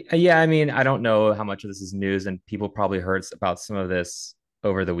 Yeah, I mean, I don't know how much of this is news, and people probably heard about some of this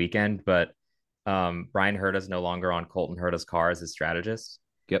over the weekend, but Brian Herta's no longer on Colton Herta's car as his strategist.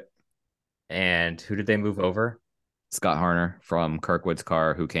 Yep. And who did they move over? Scott Harner from Kirkwood's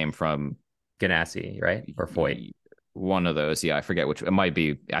car, who came from Ganassi, right? Or Foyt. One of those. Yeah, I forget which. It might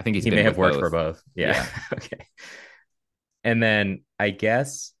be. I think he may have worked for both. Yeah. Okay. And then I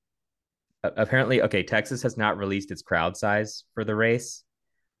guess apparently, okay, Texas has not released its crowd size for the race,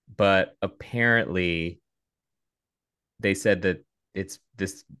 but apparently they said that it's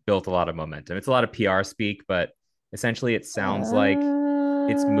this built a lot of momentum. It's a lot of PR speak, but essentially it sounds like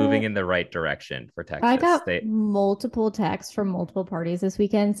it's moving Uh, in the right direction for I Texas. got multiple texts from multiple parties this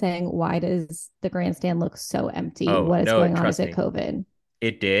weekend saying, why does the grandstand look so empty? Oh, What is no, going on? Is trust it me, COVID?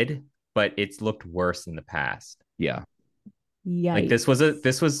 it did, but it's looked worse in the past. Yeah. Like Yikes.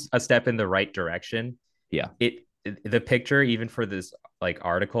 this was a step in the right direction. Yeah. The picture even for this like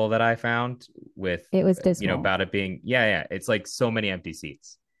article that I found with It was dismal. about it being yeah, it's like so many empty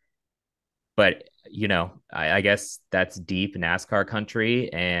seats. But I guess that's deep NASCAR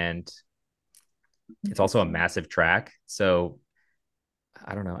country, and it's also a massive track. So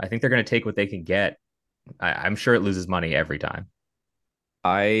I don't know. I think they're going to take what they can get. I'm sure it loses money every time.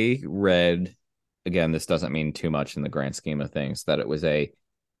 I read, again, this doesn't mean too much in the grand scheme of things, that it was a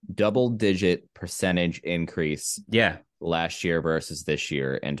double-digit percentage increase Yeah. last year versus this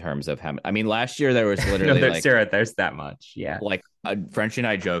year in terms of how. I mean, last year there was No, literally like Sarah, there's that much. Yeah. Frenchie and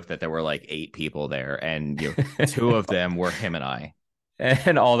I joked that there were like 8 people there, and two of them were him and I.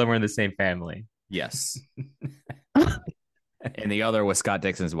 And all of them were in the same family. Yes. And the other was Scott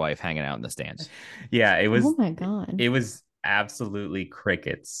Dixon's wife hanging out in the stands. Yeah, Oh my God. it was absolutely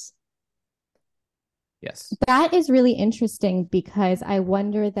crickets. Yes. That is really interesting because I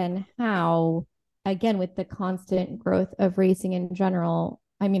wonder then how, again, with the constant growth of racing in general,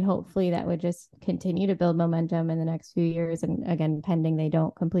 I mean, hopefully that would just continue to build momentum in the next few years. And again, pending they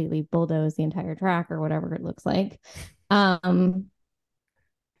don't completely bulldoze the entire track or whatever it looks like. Um,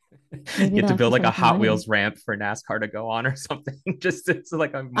 You maybe have they'll to build actually like start a making Hot money. Wheels ramp for NASCAR to go on or something. Just it's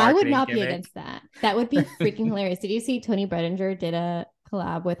like a I would marketing not be gimmick. against that. That would be freaking hilarious. Did you see Tony Bredinger did a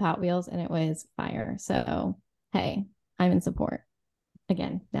collab with Hot Wheels and it was fire? So, hey, I'm in support.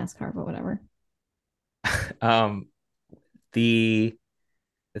 Again, NASCAR, but whatever. Um, the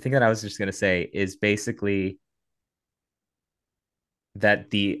the thing that I was just gonna say is basically that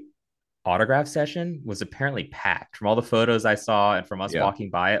the autograph session was apparently packed from all the photos I saw and from us Yeah. walking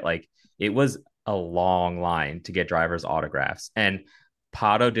by it. Like it was a long line to get drivers' autographs. And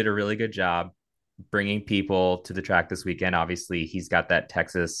Pato did a really good job bringing people to the track this weekend. Obviously, he's got that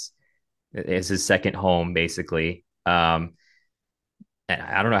Texas is his second home, basically. And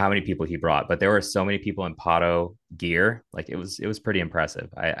I don't know how many people he brought, but there were so many people in Pato gear. Like it was pretty impressive.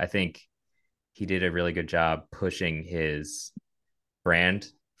 I think he did a really good job pushing his brand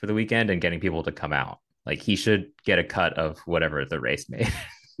for the weekend and getting people to come out. Like he should get a cut of whatever the race made.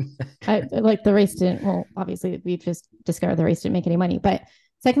 I like the race didn't, well, obviously we just discovered the race didn't make any money. But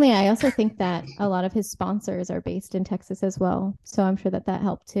secondly, I also think that a lot of his sponsors are based in Texas as well. So I'm sure that that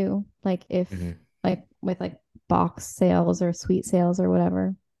helped too. Like if, Mhm. like with like box sales or suite sales or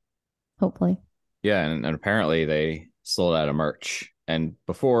whatever, hopefully. Yeah, and apparently they sold out of merch. And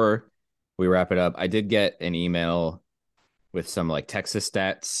before we wrap it up, I did get an email with some like Texas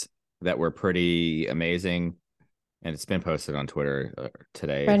stats that were pretty amazing, and it's been posted on Twitter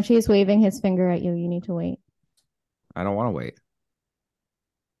today. Frenchie is waving his finger at you. You need to wait. I don't want to wait.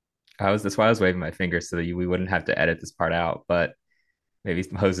 That's why I was waving my fingers so that we wouldn't have to edit this part out. But maybe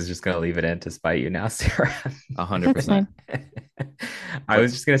Mose is just going to leave it in to spite you now, Sarah. 100%. I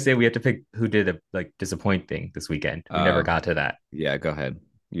was just going to say we have to pick who did a like disappointing this weekend. We never got to that. Yeah, go ahead.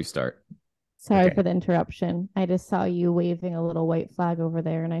 You start. Sorry Okay. for the interruption. I just saw you waving a little white flag over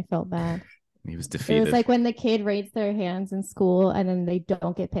there and I felt bad. He was It defeated. was like when the kid raised their hands in school and then they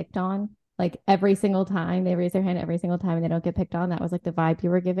don't get picked on. Like every single time they raise their hand every single time and they don't get picked on. That was like the vibe you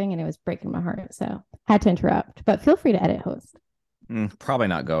were giving and it was breaking my heart. So had to interrupt, but feel free to edit, host. Probably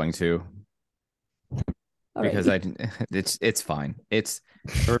not going to. Because it's fine. It's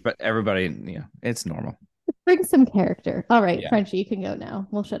everybody, it's normal. Bring some character. All right, Yeah. Frenchie, you can go now.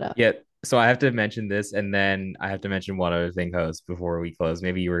 We'll shut up. Yeah. So I have to mention this, and then I have to mention one other thing, host, before we close.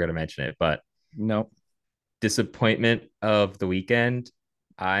 Maybe you were going to mention it, but Nope. disappointment of the weekend,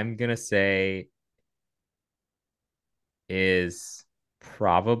 I'm going to say is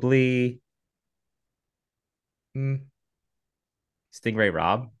probably Stingray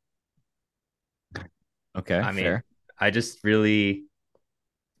Rob. Okay, I mean, fair. I just really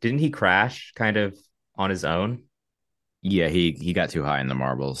didn't he crash kind of on his own? Yeah, he got too high in the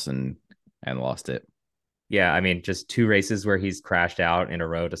marbles and lost it. Yeah, I mean, just 2 races where he's crashed out in a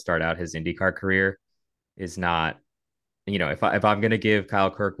row to start out his IndyCar career is not, if I'm gonna give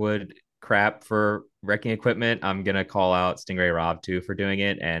Kyle Kirkwood crap for wrecking equipment, I'm gonna call out Stingray Rob too for doing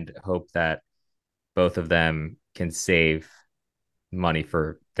it and hope that both of them can save money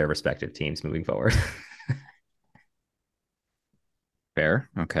for their respective teams moving forward. Fair.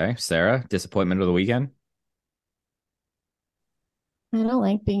 Okay. Sarah, disappointment of the weekend? I don't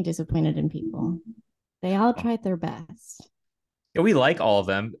like being disappointed in people. They all tried their best. Yeah, we like all of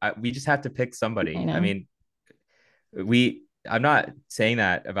them. We just have to pick I somebody. I know. mean, I'm not saying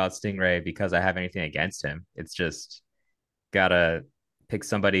that about Stingray because I have anything against him. It's just gotta pick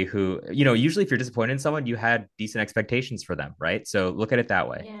somebody who, usually if you're disappointed in someone, you had decent expectations for them, right? So look at it that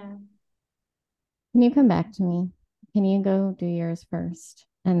way. Yeah. Can you come back to me? Can you go do yours first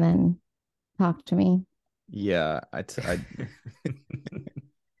and then talk to me? Yeah,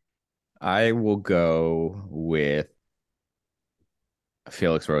 I will go with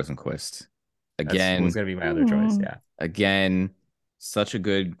Felix Rosenquist. That's was Again, gonna be my other choice. Yeah. again, such a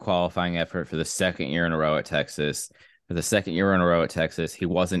good qualifying effort for the second year in a row at Texas. For the second year in a row at Texas, he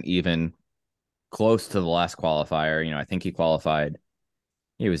wasn't even close to the last qualifier. I think he qualified.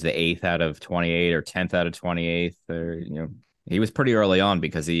 He was the eighth out of 28 or 10th out of 28th, or he was pretty early on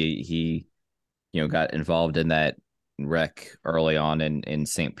because he got involved in that wreck early on in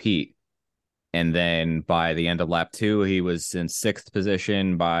St. Pete. And then by the end of lap two, he was in sixth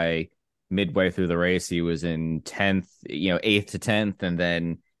position. By midway through the race, he was in 10th, eighth to 10th. And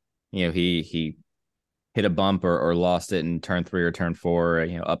then, he hit a bump or lost it in turn three or turn four,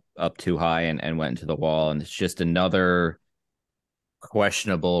 up too high and went into the wall. And it's just another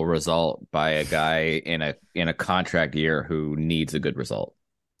questionable result by a guy in a contract year who needs a good result.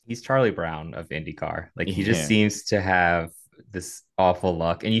 He's Charlie Brown of IndyCar. Like he just Yeah. seems to have this awful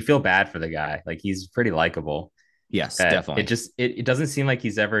luck, and you feel bad for the guy. Like he's pretty likable. Yes, That it definitely. just it doesn't seem like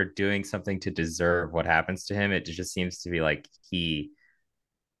he's ever doing something to deserve what happens to him. It just seems to be like he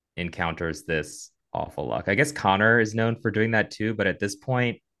encounters this awful luck. I guess Connor is known for doing that too, but at this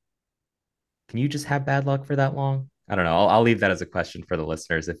point, can you just have bad luck for that long? I don't know. I'll leave that as a question for the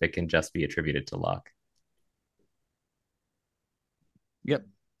listeners if it can just be attributed to luck. Yep.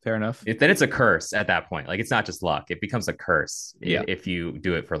 Fair enough. Then it's a curse at that point. Like it's not just luck; it becomes a curse Yeah. if you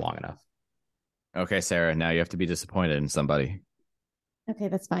do it for long enough. Okay, Sarah, now you have to be disappointed in somebody. Okay,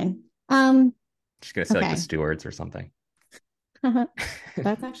 that's fine. Just gonna say like Okay. the stewards or something.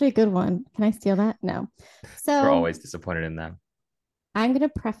 That's actually a good one. Can I steal that? No. We're So always disappointed in them. I'm going to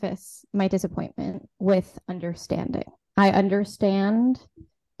preface my disappointment with understanding. I understand,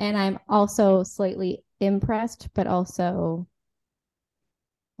 and I'm also slightly impressed, but also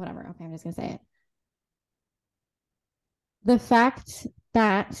whatever. Okay, I'm just going to say it. The fact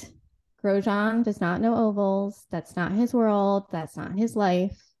that Grosjean does not know ovals, that's not his world, that's not his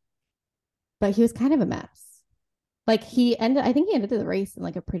life, but he was kind of a mess. Like I think he ended the race in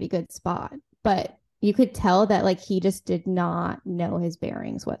like a pretty good spot, but you could tell that like he just did not know his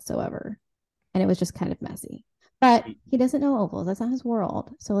bearings whatsoever. And it was just kind of messy. But he doesn't know ovals. That's not his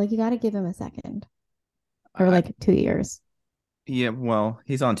world. So like you got to give him a second or like 2 years. Yeah, well,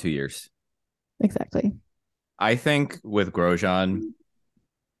 he's on 2 years. Exactly. I think with Grosjean,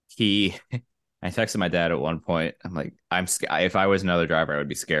 I texted my dad at one point. I'm like, if I was another driver, I would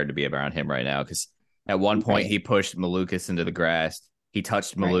be scared to be around him right now because at one point he pushed Malukas into the grass. He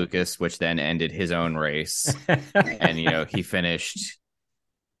touched Malukas, which then ended his own race. And he finished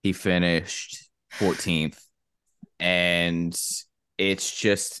 14th. And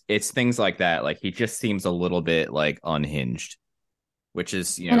it's things like that. Like he just seems a little bit like unhinged, which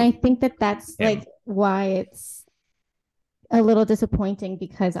is, and I think that's him. like why it's a little disappointing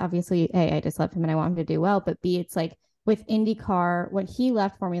because obviously, A, I just love him and I want him to do well, but B, it's like with IndyCar, when he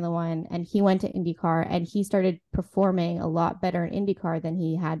left Formula One and he went to IndyCar and he started performing a lot better in IndyCar than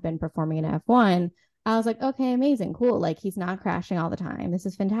he had been performing in F1, I was like, okay, amazing, cool. Like he's not crashing all the time. This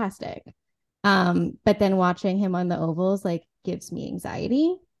is fantastic. But then watching him on the ovals like gives me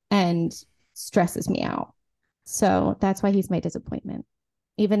anxiety and stresses me out. So that's why he's my disappointment,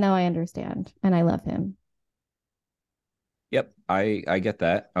 even though I understand and I love him. Yep, I get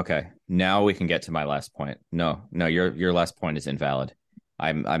that. Okay, now we can get to my last point. No, your last point is invalid.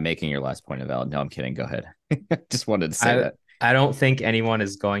 I'm making your last point invalid. No, I'm kidding. Go ahead. Just wanted to say that. I don't think anyone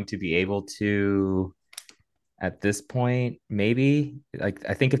is going to be able to at this point. Maybe like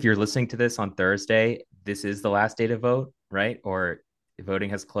I think if you're listening to this on Thursday, this is the last day to vote, right? Or voting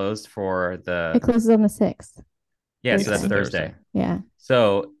has closed for the. It closes on the 6th. Yeah, so that's Thursday. Yeah.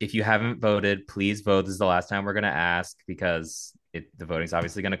 So if you haven't voted, please vote. This is the last time we're going to ask because the voting's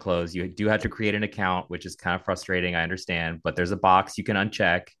obviously going to close. You do have to create an account, which is kind of frustrating. I understand, but there's a box you can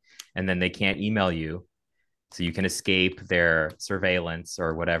uncheck and then they can't email you. So you can escape their surveillance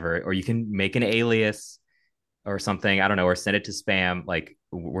or whatever, or you can make an alias or something. I don't know, or send it to spam. Like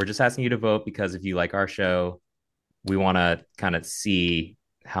we're just asking you to vote because if you like our show, we want to kind of see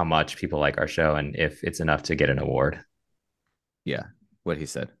how much people like our show and if it's enough to get an award. Yeah. what he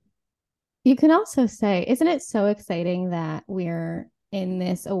said. You can also say, isn't it so exciting that we're in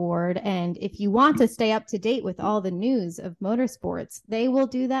this award? And if you want to stay up to date with all the news of motorsports, they will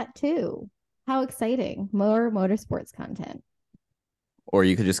do that too. How exciting. More motorsports content. Or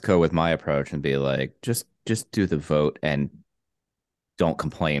you could just go with my approach and be like, just do the vote and don't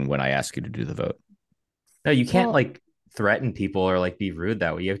complain when I ask you to do the vote. No, you can't like threaten people or like be rude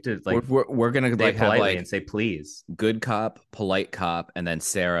that way. You have to like we're gonna say like have politely like and say please. good cop, polite cop, and then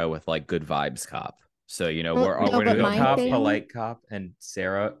Sarah with like good vibes cop. So No, we're but gonna go my Cop, thing- polite cop, and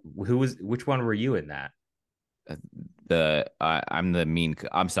Sarah. Which one were you in that? I'm the mean.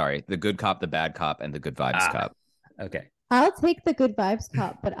 I'm sorry, the good cop, the bad cop, and the good vibes cop. Okay. I'll take the good vibes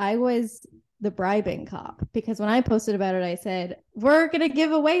cop, but I was the bribing cop because when I posted about it, I said, we're going to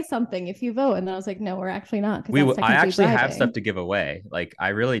give away something if you vote. And then I was like, no, we're actually not. I actually have stuff to give away. Like, I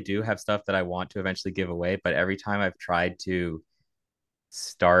really do have stuff that I want to eventually give away. But every time I've tried to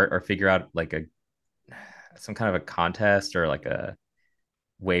start or figure out like some kind of a contest or like a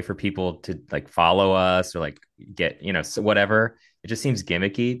way for people to like follow us or like get, so whatever, it just seems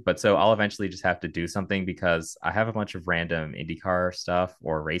gimmicky. But so I'll eventually just have to do something because I have a bunch of random IndyCar stuff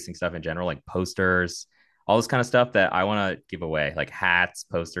or racing stuff in general, like posters, all this kind of stuff that I want to give away, like hats,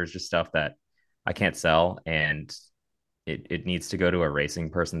 posters, just stuff that I can't sell. And it needs to go to a racing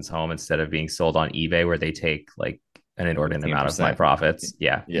person's home instead of being sold on eBay where they take like an inordinate amount of my profits.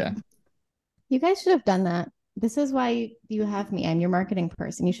 Yeah. You guys should have done that. This is why you have me. I'm your marketing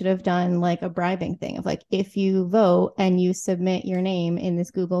person. You should have done like a bribing thing of like, if you vote and you submit your name in this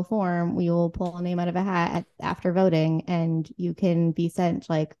Google form, we will pull a name out of a hat after voting and you can be sent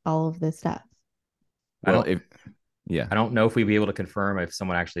like all of this stuff. I don't know if we'd be able to confirm if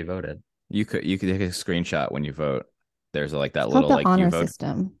someone actually voted. You could take a screenshot when you vote. There's like that It's little called the like honor you vote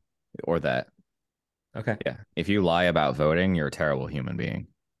system. or that. Okay. Yeah. If you lie about voting, you're a terrible human being.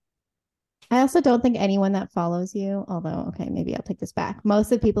 I also don't think anyone that follows you, although, okay, maybe I'll take this back.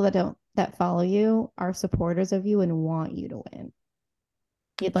 Most of the people that follow you are supporters of you and want you to win.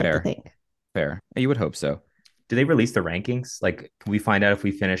 You'd like to think. Fair. You would hope so. Do they release the rankings? Like, can we find out if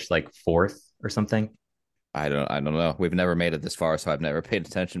we finished like fourth or something? I don't know. We've never made it this far, so I've never paid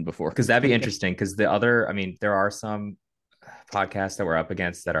attention before. Because that'd be interesting. Because there are some podcasts that we're up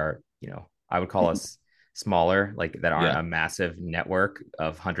against that are, I would call us smaller, like that aren't a massive network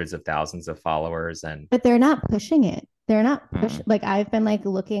of hundreds of thousands of followers. But they're not pushing it. They're not pushing. Like I've been like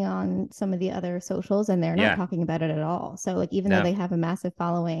looking on some of the other socials and they're not talking about it at all. So like, even though they have a massive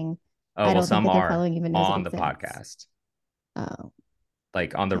following, I don't think that their following even knows on the podcast. Oh,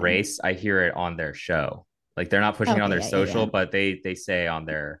 like on the race, I hear it on their show. Like they're not pushing it on their social, but they say on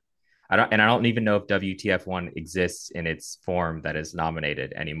their, I don't even know if WTF1 exists in its form that is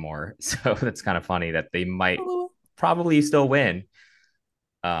nominated anymore. So that's kind of funny that they might probably still win.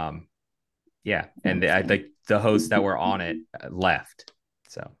 Yeah. And the hosts that were on it left.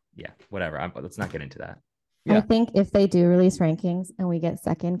 So yeah, whatever. Let's not get into that. Yeah. I think if they do release rankings and we get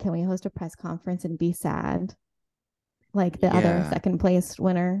second, can we host a press conference and be sad? Like the other second place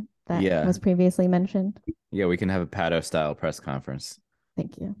winner that was previously mentioned. Yeah, we can have a Pato style press conference.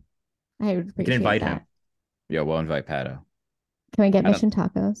 Thank you. I would appreciate you can invite him. Yeah, we'll invite Pato. Can we get Mission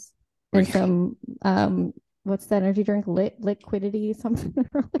Tacos and some what's the energy drink? Liquidity something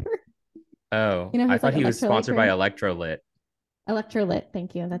or other? Oh, I thought he was sponsored by Electrolyte. Electrolyte,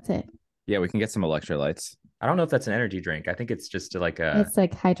 thank you. That's it. Yeah, we can get some electrolytes. I don't know if that's an energy drink. I think it's just like it's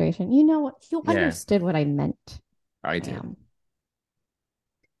like hydration. You know what? You understood what I meant. I do.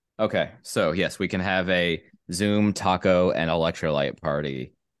 Okay, so yes, we can have a Zoom taco and electrolyte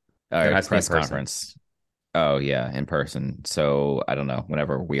party. Press conference. Oh yeah, in person. So I don't know.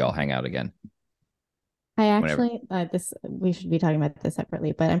 Whenever we all hang out again. I actually we should be talking about this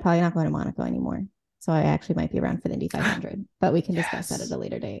separately, but I'm probably not going to Monaco anymore. So I actually might be around for the Indy 500, but we can discuss that at a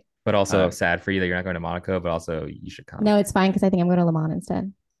later date. But also sad for you that you're not going to Monaco, but also you should come. No, it's fine because I think I'm going to Le Mans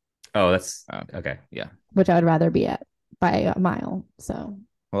instead. Oh, that's okay. Yeah. Which I would rather be at by a mile. So.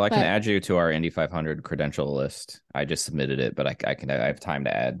 Well, I can add you to our Indy 500 credential list. I just submitted it, but I have time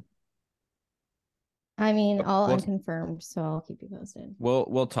to add. I mean, all unconfirmed, so I'll keep you posted.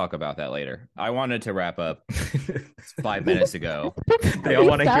 We'll talk about that later. I wanted to wrap up 5 minutes ago. They all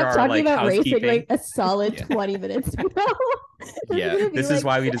want to hear our like housekeeping. Racing, like a solid 20 minutes ago. Yeah, this is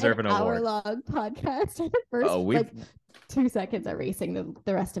why we deserve an award. Hour-long podcast. First, 2 seconds are racing.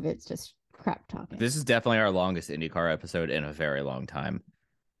 The rest of it's just crap talking. This is definitely our longest IndyCar episode in a very long time.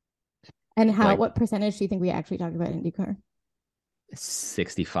 And what percentage do you think we actually talked about IndyCar?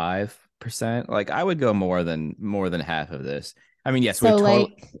 65%. Like I would go more than half of this. I mean, yes, so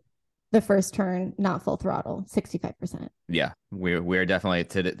the first turn, not full throttle, 65%. Yeah, we're definitely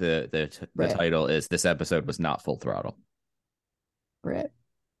the Right. title is This Episode Was Not Full Throttle. Right.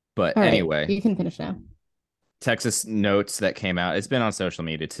 But All right, anyway, you can finish now. Texas notes that came out. It's been on social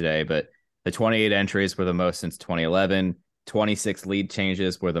media today, but the 28 entries were the most since 2011. 26 lead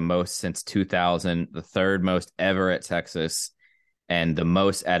changes were the most since 2000, the third most ever at Texas, and the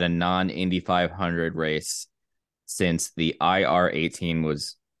most at a non-Indy 500 race since the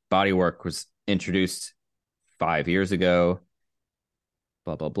IR18 bodywork was introduced 5 years ago.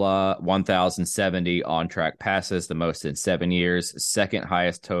 Blah, blah, blah. 1,070 on-track passes, the most in 7 years. Second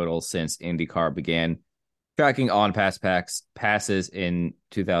highest total since IndyCar began tracking on-pass passes in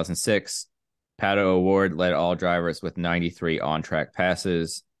 2006. Pato O'Ward led all drivers with 93 on-track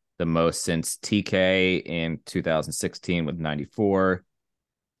passes, the most since TK in 2016 with 94.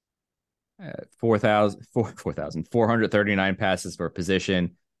 4,439 passes for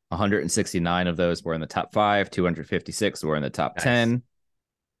position. 169 of those were in the top 5. 256 were in the top 10.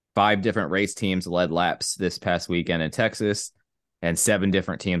 5 different race teams led laps this past weekend in Texas, and 7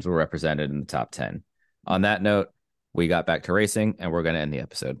 different teams were represented in the top 10. On that note, we got back to racing, and we're going to end the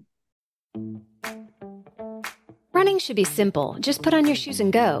episode. Running should be simple. Just put on your shoes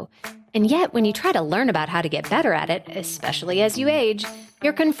and go. And yet, when you try to learn about how to get better at it, especially as you age,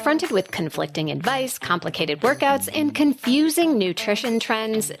 you're confronted with conflicting advice, complicated workouts, and confusing nutrition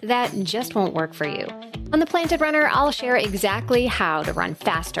trends that just won't work for you. On The Planted Runner, I'll share exactly how to run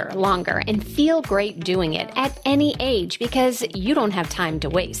faster, longer, and feel great doing it at any age because you don't have time to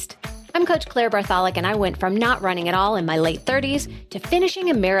waste. I'm Coach Claire Bartholic, and I went from not running at all in my late 30s to finishing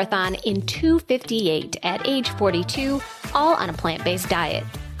a marathon in 2:58 at age 42, all on a plant-based diet.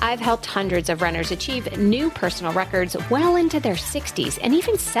 I've helped hundreds of runners achieve new personal records well into their 60s and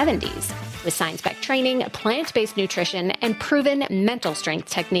even 70s with science-backed training, plant-based nutrition, and proven mental strength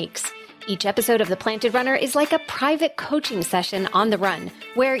techniques. Each episode of The Planted Runner is like a private coaching session on the run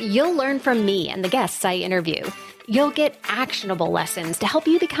where you'll learn from me and the guests I interview. You'll get actionable lessons to help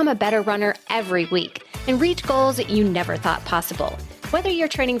you become a better runner every week and reach goals that you never thought possible. Whether you're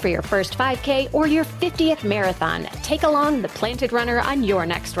training for your first 5K or your 50th marathon, take along The Planted Runner on your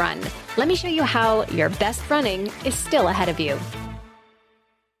next run. Let me show you how your best running is still ahead of you.